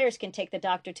 Myers can take the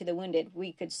doctor to the wounded.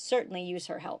 We could certainly use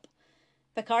her help.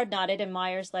 Picard nodded, and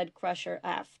Myers led Crusher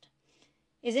aft.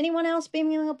 "Is anyone else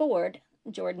beaming aboard?"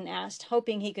 Jordan asked,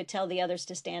 hoping he could tell the others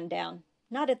to stand down.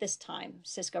 "Not at this time,"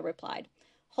 Sisko replied.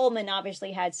 Holman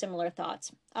obviously had similar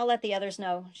thoughts. "I'll let the others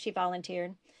know," she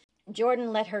volunteered.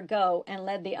 Jordan let her go and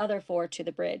led the other four to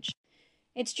the bridge.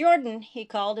 "It's Jordan," he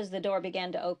called as the door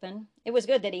began to open. It was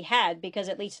good that he had, because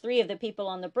at least 3 of the people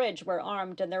on the bridge were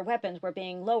armed and their weapons were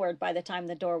being lowered by the time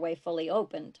the doorway fully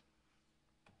opened.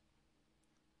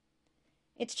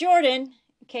 "It's Jordan,"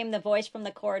 came the voice from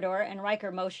the corridor, and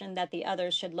Riker motioned that the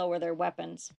others should lower their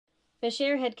weapons.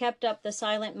 Bashir had kept up the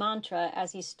silent mantra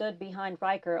as he stood behind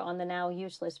Riker on the now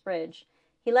useless bridge.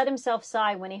 He let himself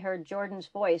sigh when he heard Jordan's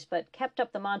voice, but kept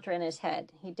up the mantra in his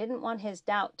head. He didn't want his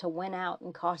doubt to win out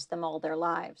and cost them all their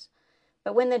lives.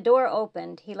 But when the door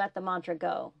opened, he let the mantra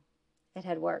go. It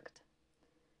had worked.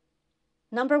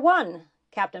 "Number 1,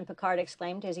 Captain Picard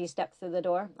exclaimed as he stepped through the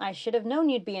door. "I should have known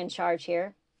you'd be in charge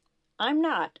here." "I'm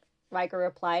not," Riker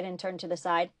replied and turned to the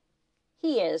side.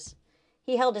 "He is."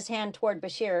 He held his hand toward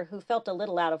Bashir, who felt a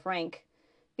little out of rank.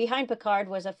 Behind Picard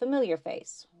was a familiar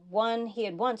face, one he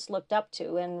had once looked up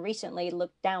to and recently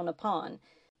looked down upon.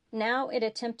 Now it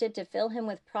attempted to fill him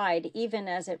with pride, even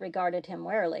as it regarded him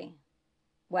warily.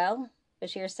 "Well,"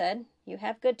 Bashir said, "you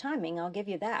have good timing, I'll give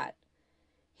you that."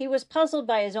 He was puzzled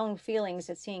by his own feelings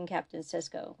at seeing Captain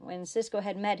Sisko. When Sisko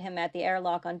had met him at the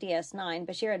airlock on DS9,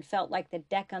 Bashir had felt like the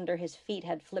deck under his feet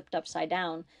had flipped upside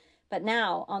down. But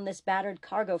now, on this battered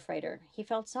cargo freighter, he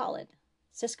felt solid.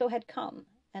 Sisko had come,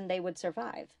 and they would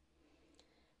survive.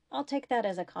 "I'll take that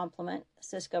as a compliment,"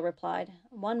 Sisko replied.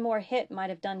 "One more hit might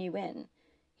have done you in."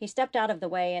 He stepped out of the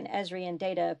way, and Ezri and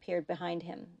Data appeared behind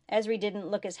him. Ezri didn't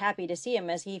look as happy to see him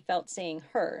as he felt seeing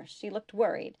her. She looked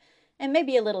worried, and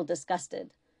maybe a little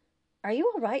disgusted. "Are you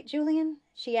all right, Julian?"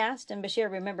 she asked, and Bashir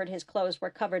remembered his clothes were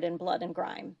covered in blood and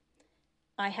grime.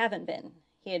 "I haven't been,"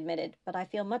 he admitted, "but I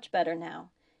feel much better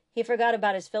now." He forgot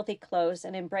about his filthy clothes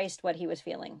and embraced what he was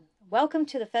feeling. "Welcome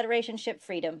to the Federation ship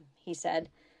Freedom," he said,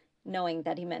 knowing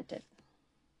that he meant it.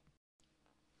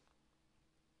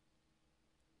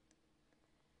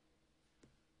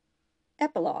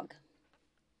 Epilogue.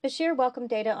 Bashir welcomed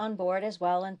Data on board as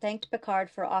well and thanked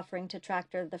Picard for offering to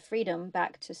tractor the Freedom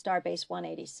back to Starbase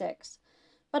 186.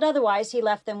 But otherwise, he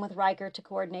left them with Riker to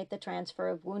coordinate the transfer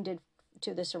of wounded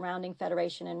to the surrounding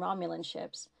Federation and Romulan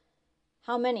ships.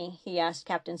 "How many?" he asked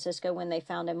Captain Sisko when they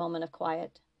found a moment of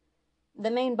quiet. "The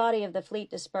main body of the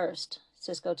fleet dispersed,"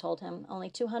 Sisko told him.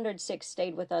 "Only 206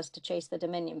 stayed with us to chase the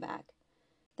Dominion back."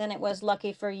 "Then it was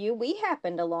lucky for you we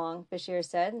happened along," Bashir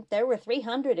said. "There were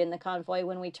 300 in the convoy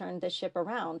when we turned the ship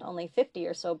around. Only 50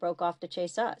 or so broke off to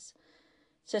chase us."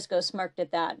 Sisko smirked at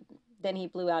that. Then he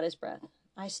blew out his breath.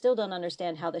 "I still don't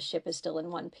understand how the ship is still in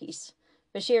one piece."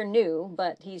 Bashir knew,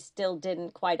 but he still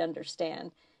didn't quite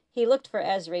understand. He looked for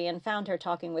Ezri and found her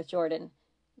talking with Jordan.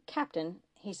 "Captain,"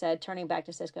 he said, turning back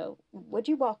to Sisko, "would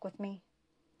you walk with me?"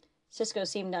 Sisko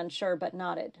seemed unsure, but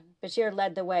nodded. Bashir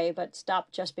led the way, but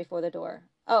stopped just before the door.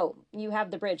 "Oh, you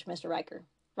have the bridge, Mr. Riker."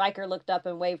 Riker looked up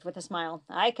and waved with a smile.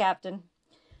 "Aye, Captain."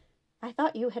 "I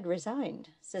thought you had resigned,"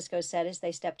 Sisko said as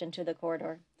they stepped into the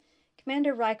corridor.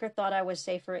 "Commander Riker thought I was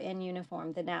safer in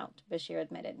uniform than out," Bashir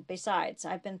admitted. "Besides,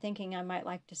 I've been thinking I might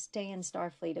like to stay in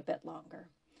Starfleet a bit longer."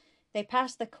 They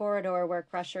passed the corridor where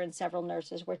Crusher and several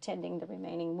nurses were tending the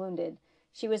remaining wounded.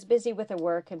 She was busy with her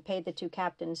work and paid the 2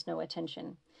 captains no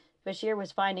attention. Bashir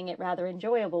was finding it rather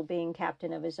enjoyable being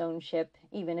captain of his own ship,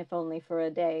 even if only for a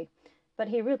day. But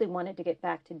he really wanted to get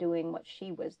back to doing what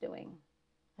she was doing.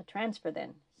 "A transfer,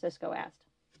 then?" Sisko asked.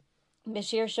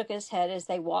 Bashir shook his head as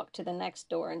they walked to the next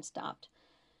door and stopped.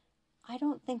 "I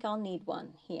don't think I'll need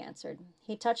one," he answered.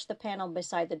 He touched the panel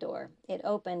beside the door. It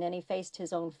opened, and he faced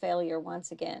his own failure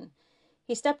once again.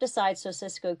 He stepped aside so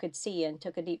Sisko could see and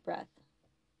took a deep breath.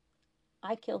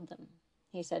 "I killed them,"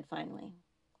 he said finally.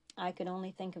 "I could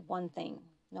only think of one thing,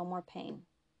 no more pain.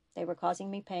 They were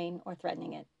causing me pain or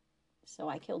threatening it, so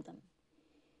I killed them."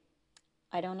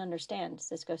 "I don't understand,"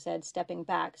 Sisko said, stepping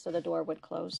back so the door would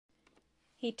close.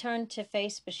 He turned to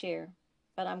face Bashir.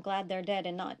 "But I'm glad they're dead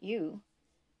and not you."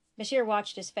 Bashir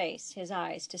watched his face, his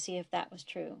eyes, to see if that was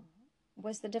true.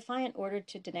 "Was the Defiant ordered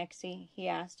to Dnexi?" he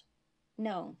asked.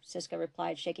 "No," Sisko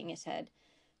replied, shaking his head.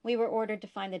 "We were ordered to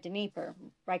find the Dnieper,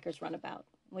 Riker's runabout.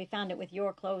 We found it with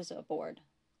your clothes aboard.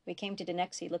 We came to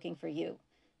Dnexi looking for you.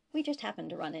 We just happened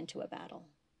to run into a battle."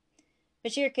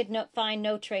 Bashir could find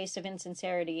no trace of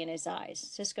insincerity in his eyes.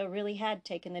 Sisko really had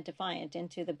taken the Defiant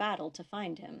into the battle to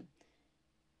find him.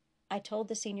 "I told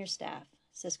the senior staff,"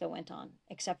 Sisko went on,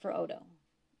 "except for Odo.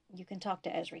 You can talk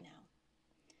to Ezri now."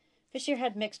 Bashir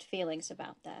had mixed feelings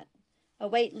about that. A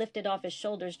weight lifted off his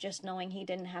shoulders just knowing he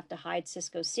didn't have to hide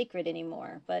Cisco's secret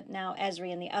anymore, but now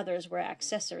Esri and the others were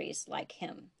accessories like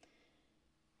him.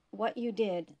 "What you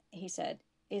did," he said,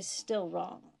 "is still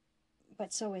wrong.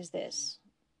 But so is this.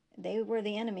 They were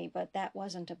the enemy, but that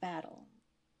wasn't a battle.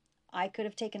 I could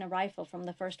have taken a rifle from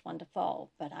the first one to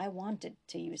fall, but I wanted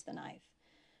to use the knife.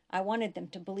 I wanted them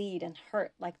to bleed and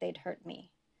hurt like they'd hurt me.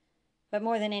 But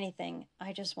more than anything,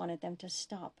 I just wanted them to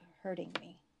stop hurting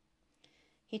me."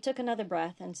 He took another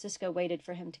breath, and Cisco waited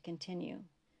for him to continue.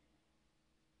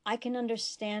 "I can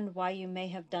understand why you may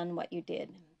have done what you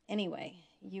did. Anyway,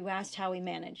 you asked how we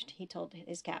managed," he told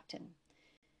his captain.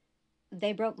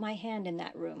 "They broke my hand in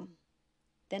that room.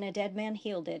 Then a dead man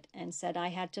healed it and said I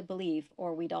had to believe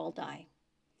or we'd all die."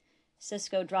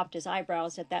 Cisco dropped his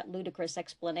eyebrows at that ludicrous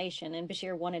explanation, and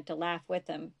Bashir wanted to laugh with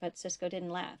him, but Cisco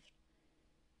didn't laugh.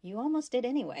 "You almost did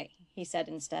anyway," he said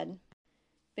instead.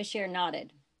 Bashir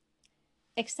nodded.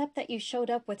 "Except that you showed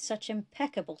up with such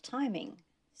impeccable timing.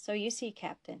 So you see,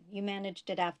 Captain, you managed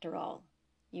it after all.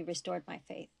 You restored my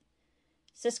faith."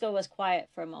 Cisco was quiet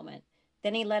for a moment.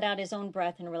 Then he let out his own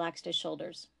breath and relaxed his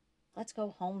shoulders. "Let's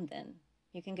go home, then.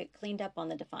 You can get cleaned up on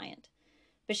the Defiant."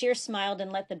 Bashir smiled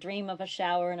and let the dream of a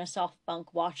shower and a soft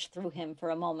bunk wash through him for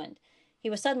a moment. He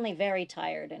was suddenly very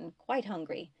tired and quite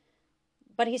hungry.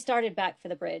 But he started back for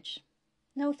the bridge.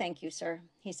 "No, thank you, sir,"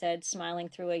 he said, smiling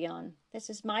through a yawn. "This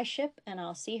is my ship, and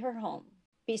I'll see her home.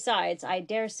 Besides, I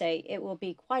dare say it will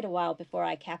be quite a while before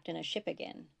I captain a ship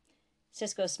again."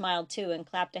 Cisco smiled too and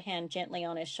clapped a hand gently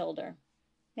on his shoulder.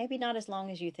 "Maybe not as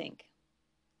long as you think."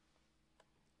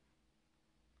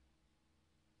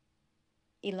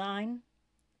 "Eline?"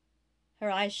 Her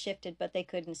eyes shifted, but they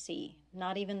couldn't see,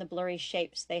 not even the blurry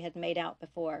shapes they had made out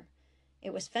before.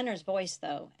 It was Fenner's voice,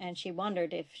 though, and she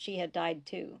wondered if she had died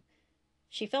too.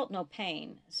 She felt no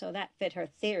pain, so that fit her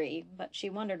theory, but she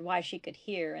wondered why she could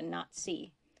hear and not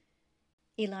see.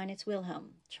 "Eline, it's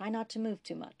Wilhelm. Try not to move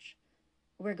too much.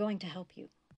 We're going to help you."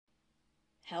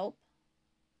 Help?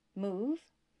 Move?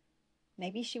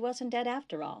 Maybe she wasn't dead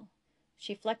after all.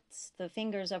 She flexed the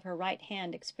fingers of her right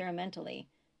hand experimentally.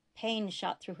 Pain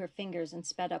shot through her fingers and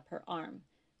sped up her arm.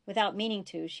 Without meaning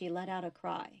to, she let out a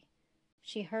cry.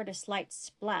 She heard a slight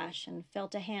splash and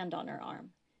felt a hand on her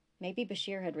arm. Maybe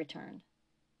Bashir had returned.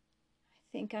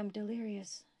 "I think I'm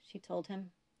delirious," she told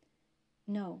him.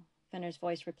 "No," Fenner's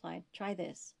voice replied. "Try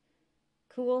this."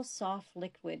 Cool, soft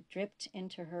liquid dripped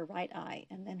into her right eye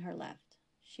and then her left.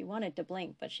 She wanted to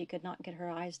blink, but she could not get her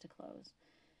eyes to close.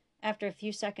 After a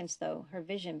few seconds, though, her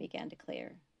vision began to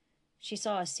clear. She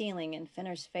saw a ceiling and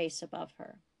Fenner's face above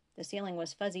her. The ceiling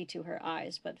was fuzzy to her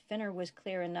eyes, but Fenner was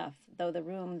clear enough, though the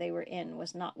room they were in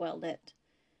was not well lit.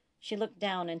 She looked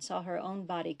down and saw her own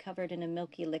body covered in a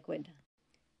milky liquid.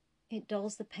 "It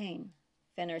dulls the pain,"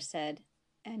 Fenner said,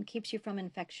 "and keeps you from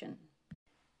infection.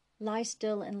 Lie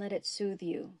still and let it soothe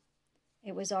you."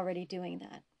 It was already doing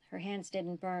that. Her hands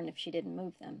didn't burn if she didn't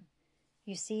move them.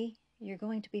 "You see, you're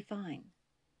going to be fine."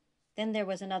 Then there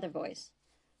was another voice.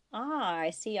 "Ah, I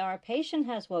see our patient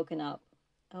has woken up."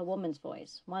 A woman's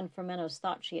voice, one Fermenos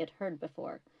thought she had heard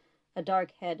before. A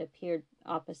dark head appeared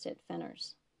opposite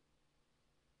Fenner's.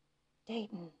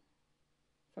 "Dayton,"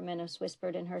 Fermenos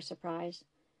whispered in her surprise.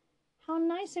 "How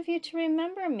nice of you to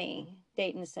remember me,"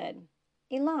 Dayton said.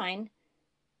 "Eline,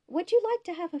 would you like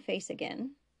to have a face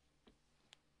again?"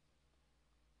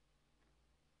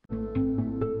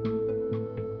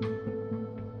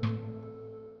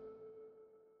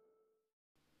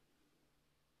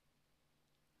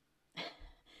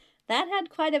 That had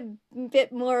quite a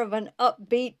bit more of an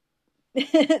upbeat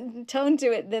tone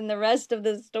to it than the rest of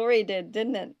the story did,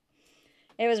 didn't it?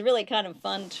 It was really kind of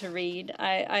fun to read.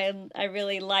 I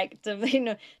really liked,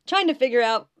 trying to figure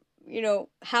out,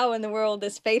 how in the world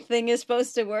this faith thing is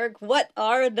supposed to work. What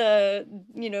are the,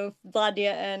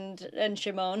 Vladia and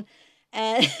Shimon?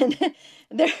 And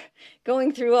they're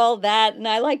going through all that. And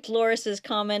I liked Loris's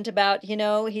comment about,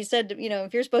 he said,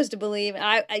 if you're supposed to believe,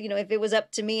 if it was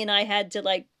up to me and I had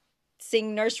to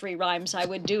sing nursery rhymes, I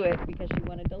would do it because she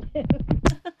wanted to live.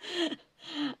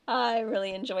 I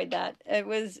really enjoyed that. It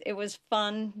was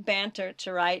fun banter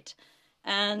to write,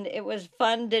 and it was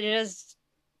fun to just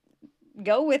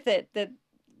go with it. That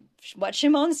what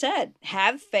Shimon said: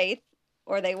 have faith,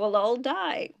 or they will all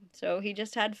die. So he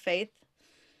just had faith.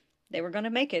 They were going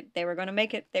to make it. They were going to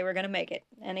make it. They were going to make it,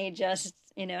 and he just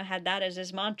had that as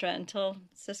his mantra until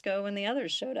Cisco and the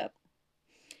others showed up.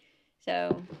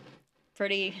 So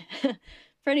pretty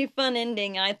fun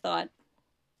ending, I thought.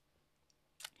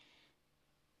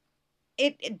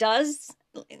 It does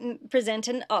present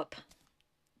an up.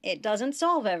 It doesn't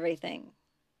solve everything.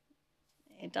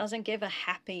 It doesn't give a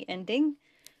happy ending,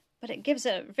 but it gives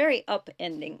a very up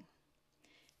ending.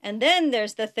 And then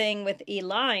there's the thing with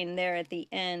E-line there at the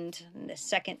end, in the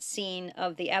second scene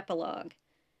of the epilogue.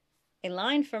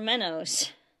 E-line for Menos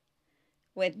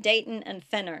with Dayton and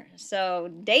Fenner.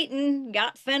 So Dayton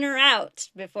got Fenner out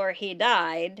before he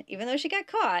died, even though she got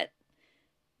caught.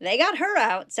 They got her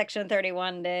out, Section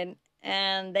 31 did,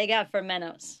 and they got for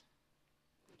Menos.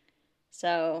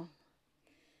 So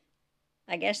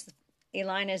I guess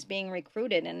E-line is being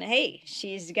recruited, and hey,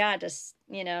 she's got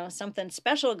something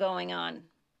special going on.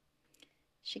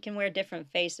 She can wear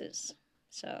different faces,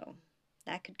 so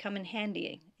that could come in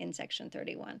handy in Section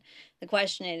 31. The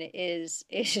question is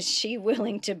she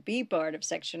willing to be part of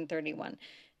Section 31?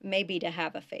 Maybe to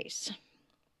have a face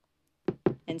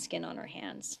and skin on her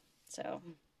hands. So,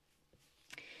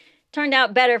 turned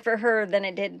out better for her than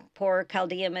it did poor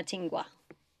Chaldea Matingwa.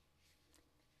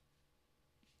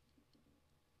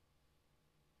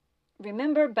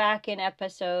 Remember back in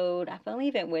episode, I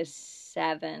believe it was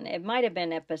 7, it might have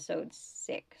been episode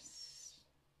 6,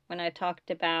 when I talked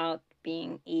about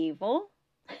being evil.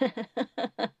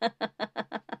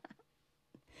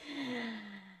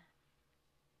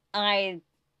 I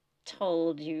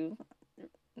told you,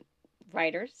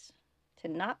 writers, to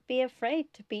not be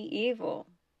afraid to be evil.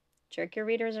 Jerk your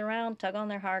readers around, tug on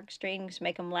their heartstrings,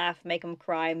 make them laugh, make them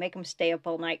cry, make them stay up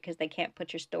all night because they can't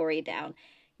put your story down.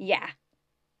 Yeah.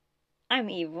 I'm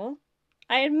evil.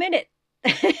 I admit it.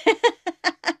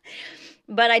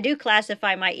 But I do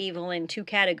classify my evil in 2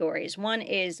 categories. One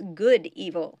is good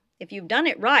evil. If you've done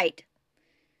it right,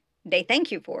 they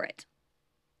thank you for it.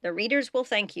 The readers will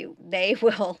thank you. They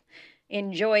will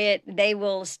enjoy it. They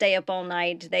will stay up all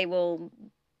night. They will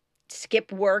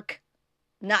skip work,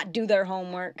 not do their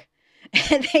homework.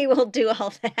 They will do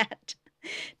all that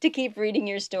to keep reading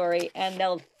your story, and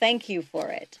they'll thank you for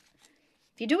it.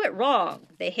 If you do it wrong,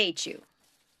 they hate you.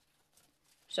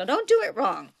 So don't do it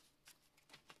wrong.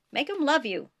 Make them love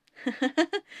you.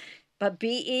 But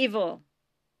be evil.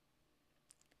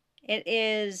 It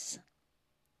is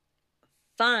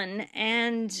fun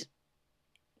and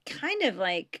kind of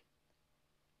like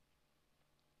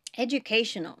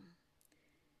educational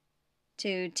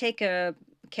to take a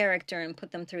character and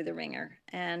put them through the ringer.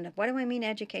 And what do I mean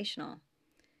educational?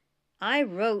 I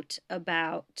wrote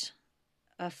about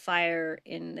a fire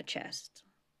in the chest.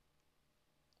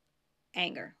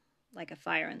 Anger, like a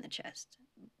fire in the chest,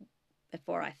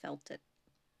 before I felt it.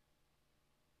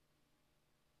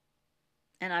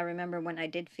 And I remember when I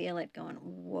did feel it going,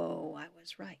 whoa, I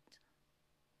was right.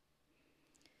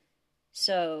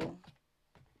 So,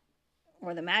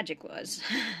 or the magic was.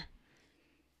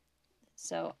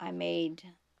 So I made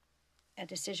a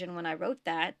decision when I wrote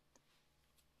that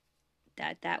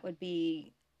would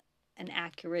be an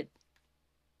accurate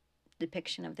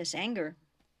depiction of this anger.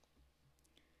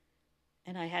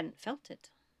 And I hadn't felt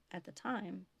it at the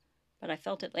time, but I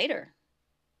felt it later.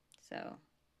 So,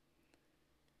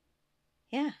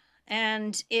 yeah.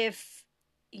 And if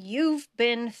you've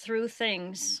been through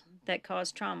things that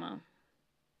cause trauma,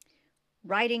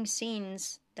 writing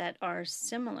scenes that are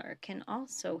similar can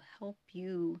also help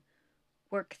you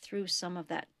work through some of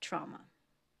that trauma.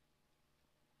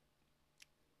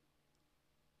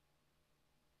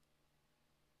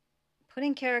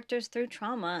 Putting characters through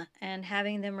trauma and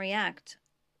having them react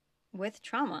with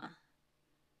trauma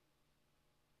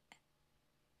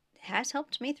has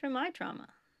helped me through my trauma.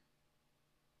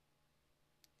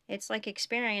 It's like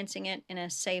experiencing it in a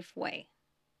safe way.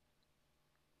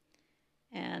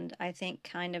 And I think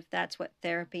kind of that's what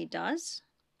therapy does.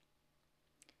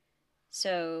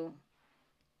 So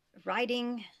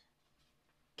writing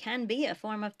can be a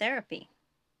form of therapy.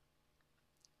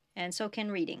 And so can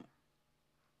reading.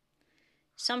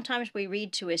 Sometimes we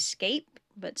read to escape,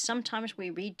 but sometimes we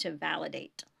read to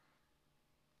validate.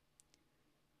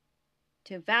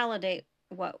 To validate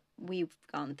what we've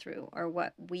gone through or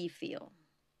what we feel.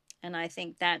 And I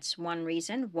think that's one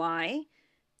reason why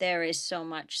there is so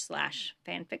much /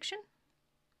 fan fiction.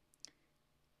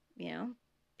 You know,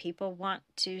 people want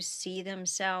to see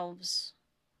themselves,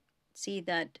 see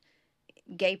that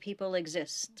gay people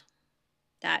exist,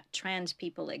 that trans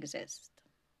people exist.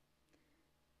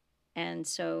 And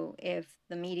so if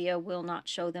the media will not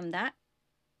show them that,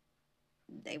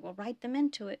 they will write them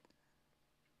into it.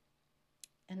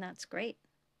 And that's great.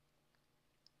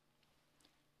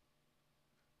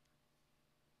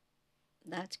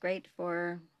 That's great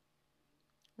for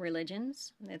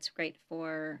religions. It's great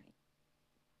for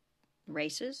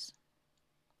races.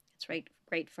 It's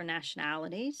great for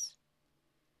nationalities.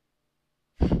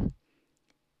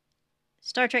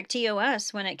 Star Trek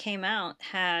TOS, when it came out,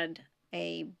 had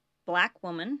a black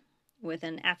woman with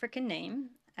an African name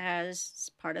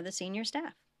as part of the senior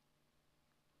staff.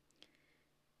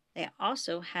 They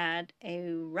also had a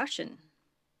Russian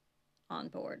on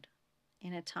board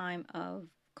in a time of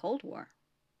Cold War.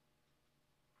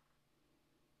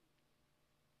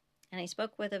 And he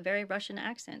spoke with a very Russian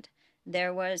accent.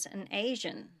 There was an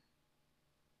Asian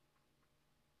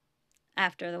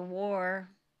after the war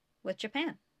with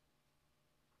Japan.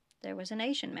 There was an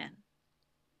Asian man.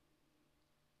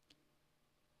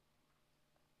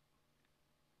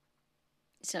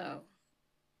 So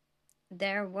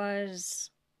there was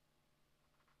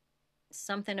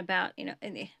something about,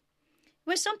 it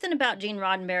was something about Gene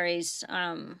Roddenberry's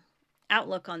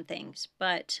outlook on things,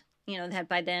 but, that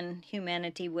by then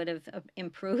humanity would have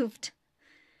improved.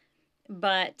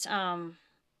 But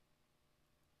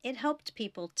it helped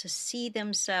people to see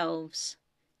themselves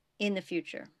in the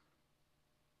future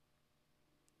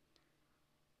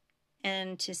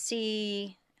and to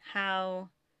see how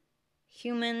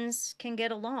humans can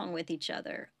get along with each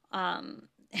other,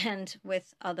 and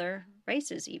with other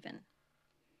races even.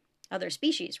 Other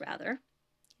species, rather.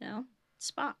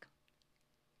 Spock.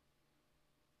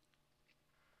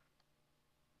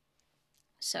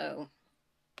 So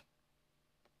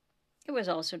it was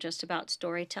also just about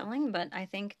storytelling, but I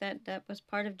think that was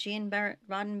part of Gene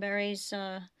Roddenberry's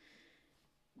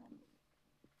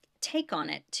take on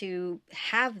it, to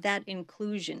have that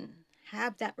inclusion,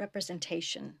 have that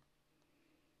representation.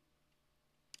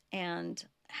 And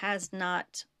has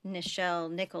not Nichelle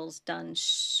Nichols done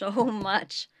so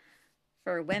much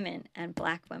for women and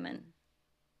Black women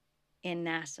in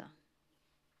NASA?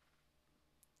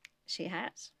 She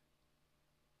has.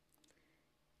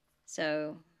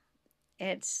 So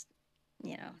it's,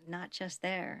 not just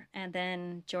there. And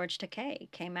then George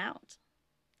Takei came out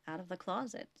of the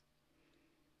closet.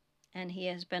 And he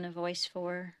has been a voice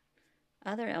for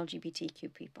other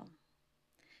LGBTQ people.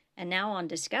 And now on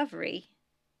Discovery,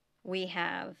 we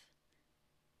have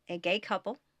a gay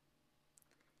couple,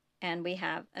 and we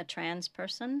have a trans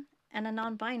person and a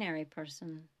non-binary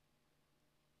person.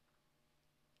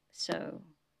 So,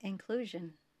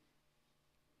 inclusion.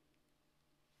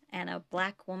 And a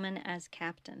Black woman as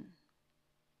captain.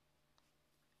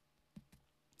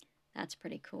 That's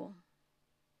pretty cool.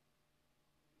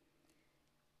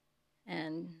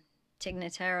 And Tig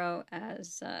Notaro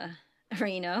as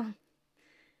Reno.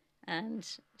 And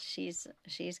she's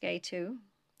gay too.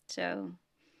 So,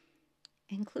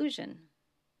 inclusion.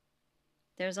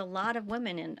 There's a lot of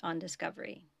women on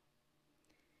Discovery.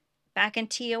 Back in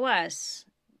TOS,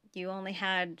 you only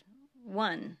had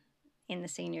one in the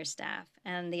senior staff,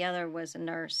 and the other was a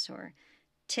nurse or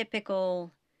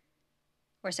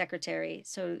secretary.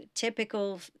 So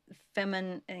typical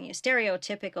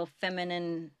stereotypical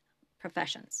feminine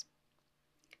professions.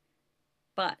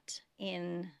 But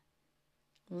in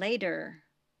later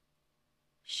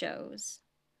shows,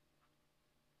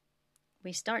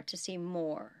 we start to see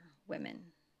more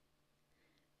women.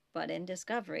 But in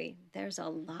Discovery, there's a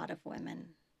lot of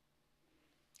women.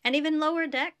 And even Lower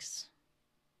Decks.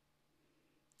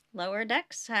 Lower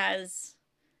Decks has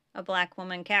a Black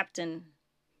woman captain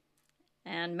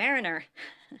and mariner.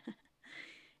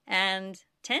 And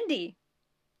Tendi,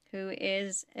 who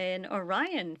is an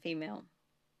Orion female.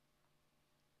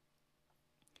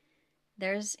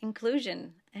 There's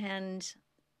inclusion, and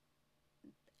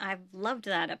I've loved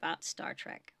that about Star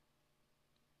Trek.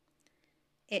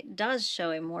 It does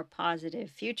show a more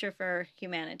positive future for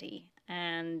humanity,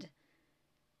 and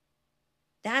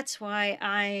that's why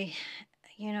I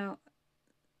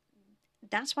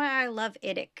love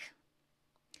IDIC,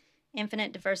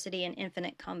 Infinite Diversity and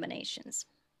Infinite Combinations.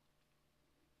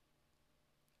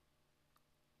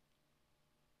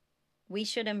 We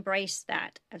should embrace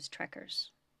that as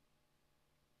Trekkers.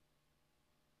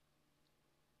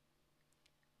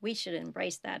 We should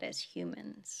embrace that as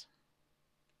humans.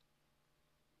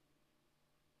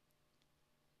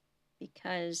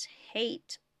 Because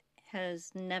hate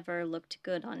has never looked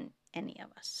good on any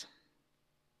of us.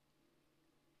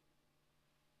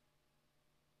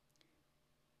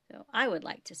 So I would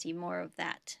like to see more of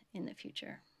that in the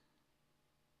future.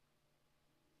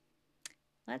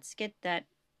 Let's get that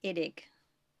IDIC,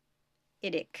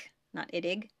 not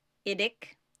IDIG,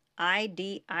 IDIC,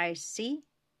 IDIC,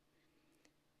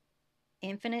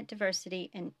 Infinite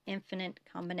Diversity and Infinite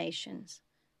Combinations.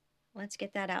 Let's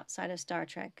get that outside of Star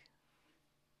Trek.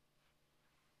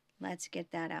 Let's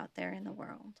get that out there in the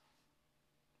world.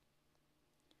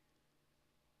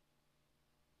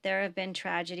 There have been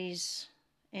tragedies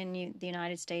in the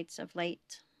United States of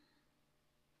late.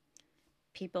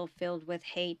 People filled with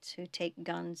hate who take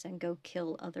guns and go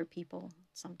kill other people,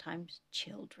 sometimes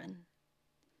children.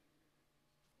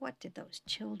 What did those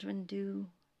children do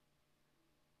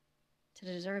to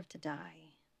deserve to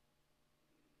die?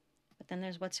 But then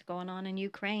there's what's going on in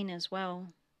Ukraine as well.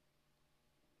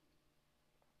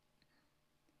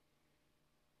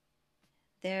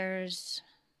 There's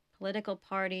political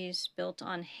parties built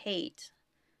on hate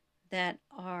that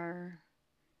are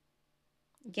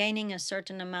gaining a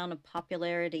certain amount of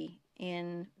popularity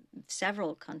in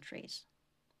several countries.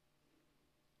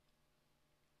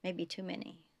 Maybe too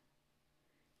many.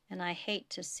 And I hate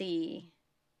to see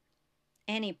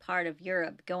any part of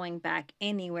Europe going back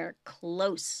anywhere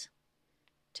close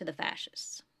to the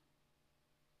fascists.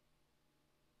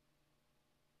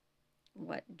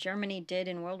 What Germany did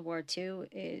in World War II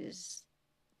is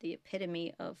the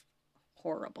epitome of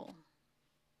horrible.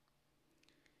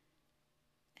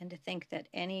 And to think that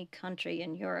any country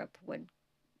in Europe would,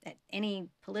 that any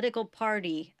political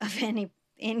party of any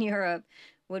in Europe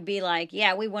would be like,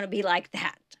 yeah, we want to be like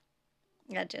that.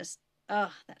 That just,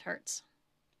 that hurts.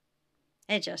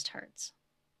 It just hurts.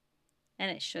 And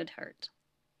it should hurt.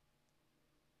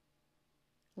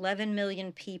 11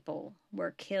 million people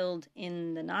were killed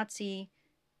in the Nazi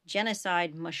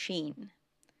genocide machine.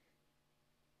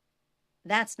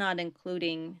 That's not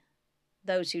including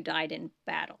those who died in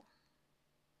battle,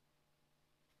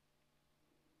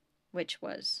 which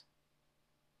was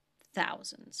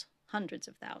thousands, hundreds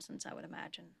of thousands, I would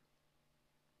imagine.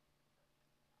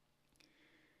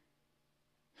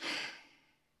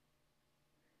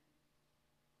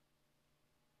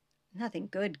 Nothing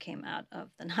good came out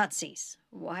of the Nazis.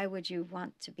 Why would you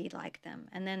want to be like them?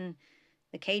 And then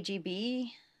the KGB,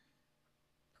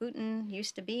 Putin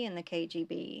used to be in the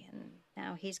KGB, and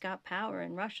now he's got power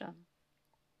in Russia.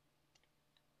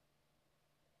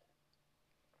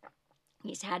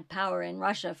 He's had power in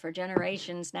Russia for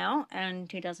generations now, and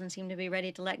he doesn't seem to be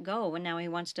ready to let go, and now he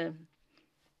wants to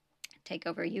take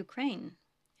over Ukraine,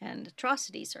 and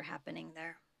atrocities are happening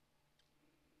there.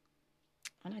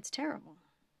 And it's terrible.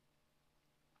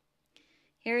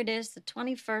 Here it is, the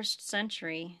 21st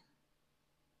century,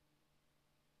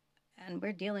 and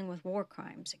we're dealing with war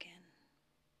crimes again.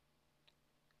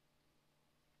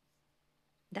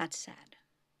 That's sad.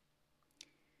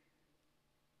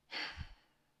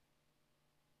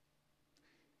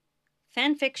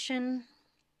 Fan fiction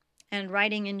and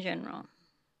writing in general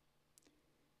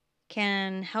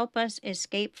can help us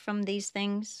escape from these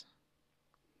things,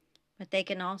 but they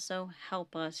can also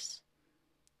help us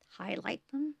highlight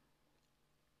them.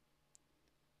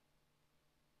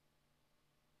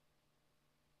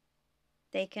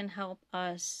 They can help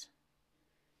us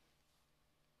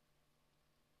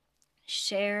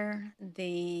share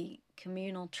the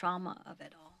communal trauma of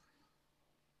it all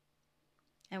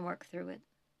and work through it.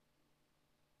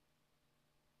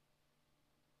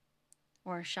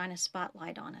 Or shine a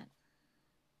spotlight on it.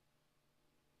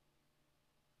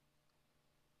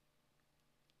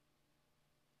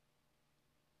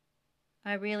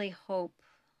 I really hope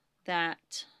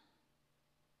that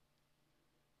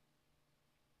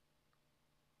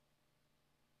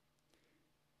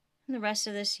in the rest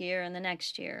of this year and the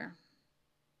next year,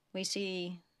 we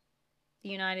see the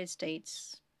United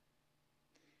States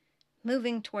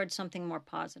moving towards something more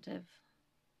positive.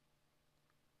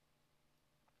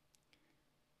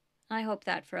 I hope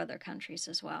that for other countries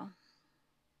as well.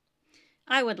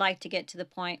 I would like to get to the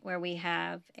point where we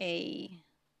have a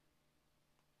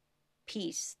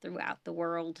peace throughout the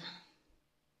world.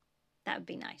 That would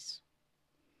be nice.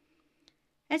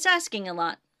 It's asking a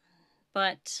lot,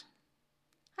 but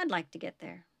I'd like to get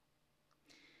there.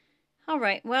 All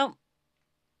right, well,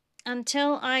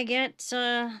 until I get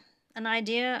an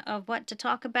idea of what to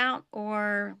talk about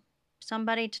or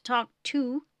somebody to talk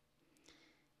to,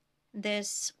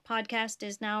 this podcast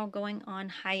is now going on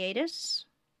hiatus.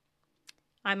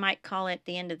 I might call it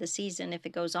the end of the season if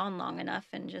it goes on long enough,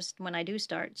 and just when I do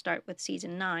start with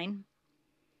season 9.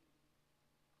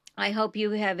 I hope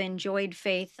you have enjoyed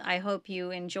Faith. I hope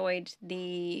you enjoyed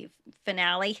the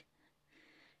finale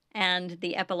and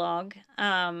the epilogue.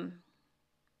 I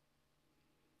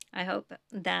hope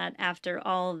that after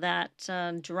all that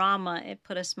drama, it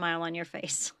put a smile on your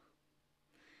face.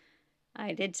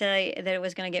 I did say that it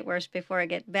was going to get worse before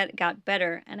it got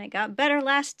better, and it got better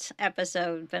last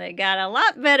episode, but it got a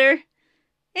lot better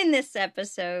in this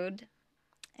episode,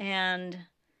 and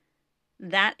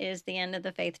that is the end of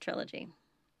the Faith trilogy.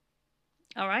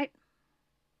 All right.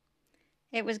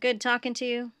 It was good talking to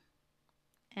you,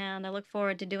 and I look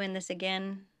forward to doing this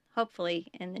again, hopefully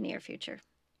in the near future.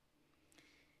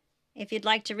 If you'd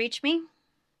like to reach me,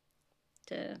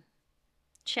 to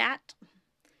chat,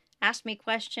 ask me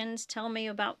questions, tell me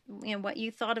about what you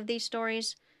thought of these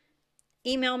stories,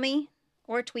 email me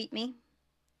or tweet me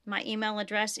My email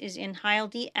address is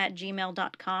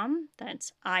inheildi@gmail.com.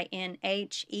 That's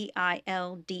INHEILDI.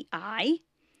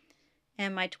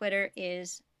 And my Twitter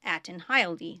is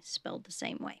 @inheildi, spelled the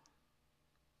same way.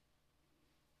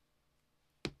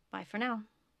 Bye for now.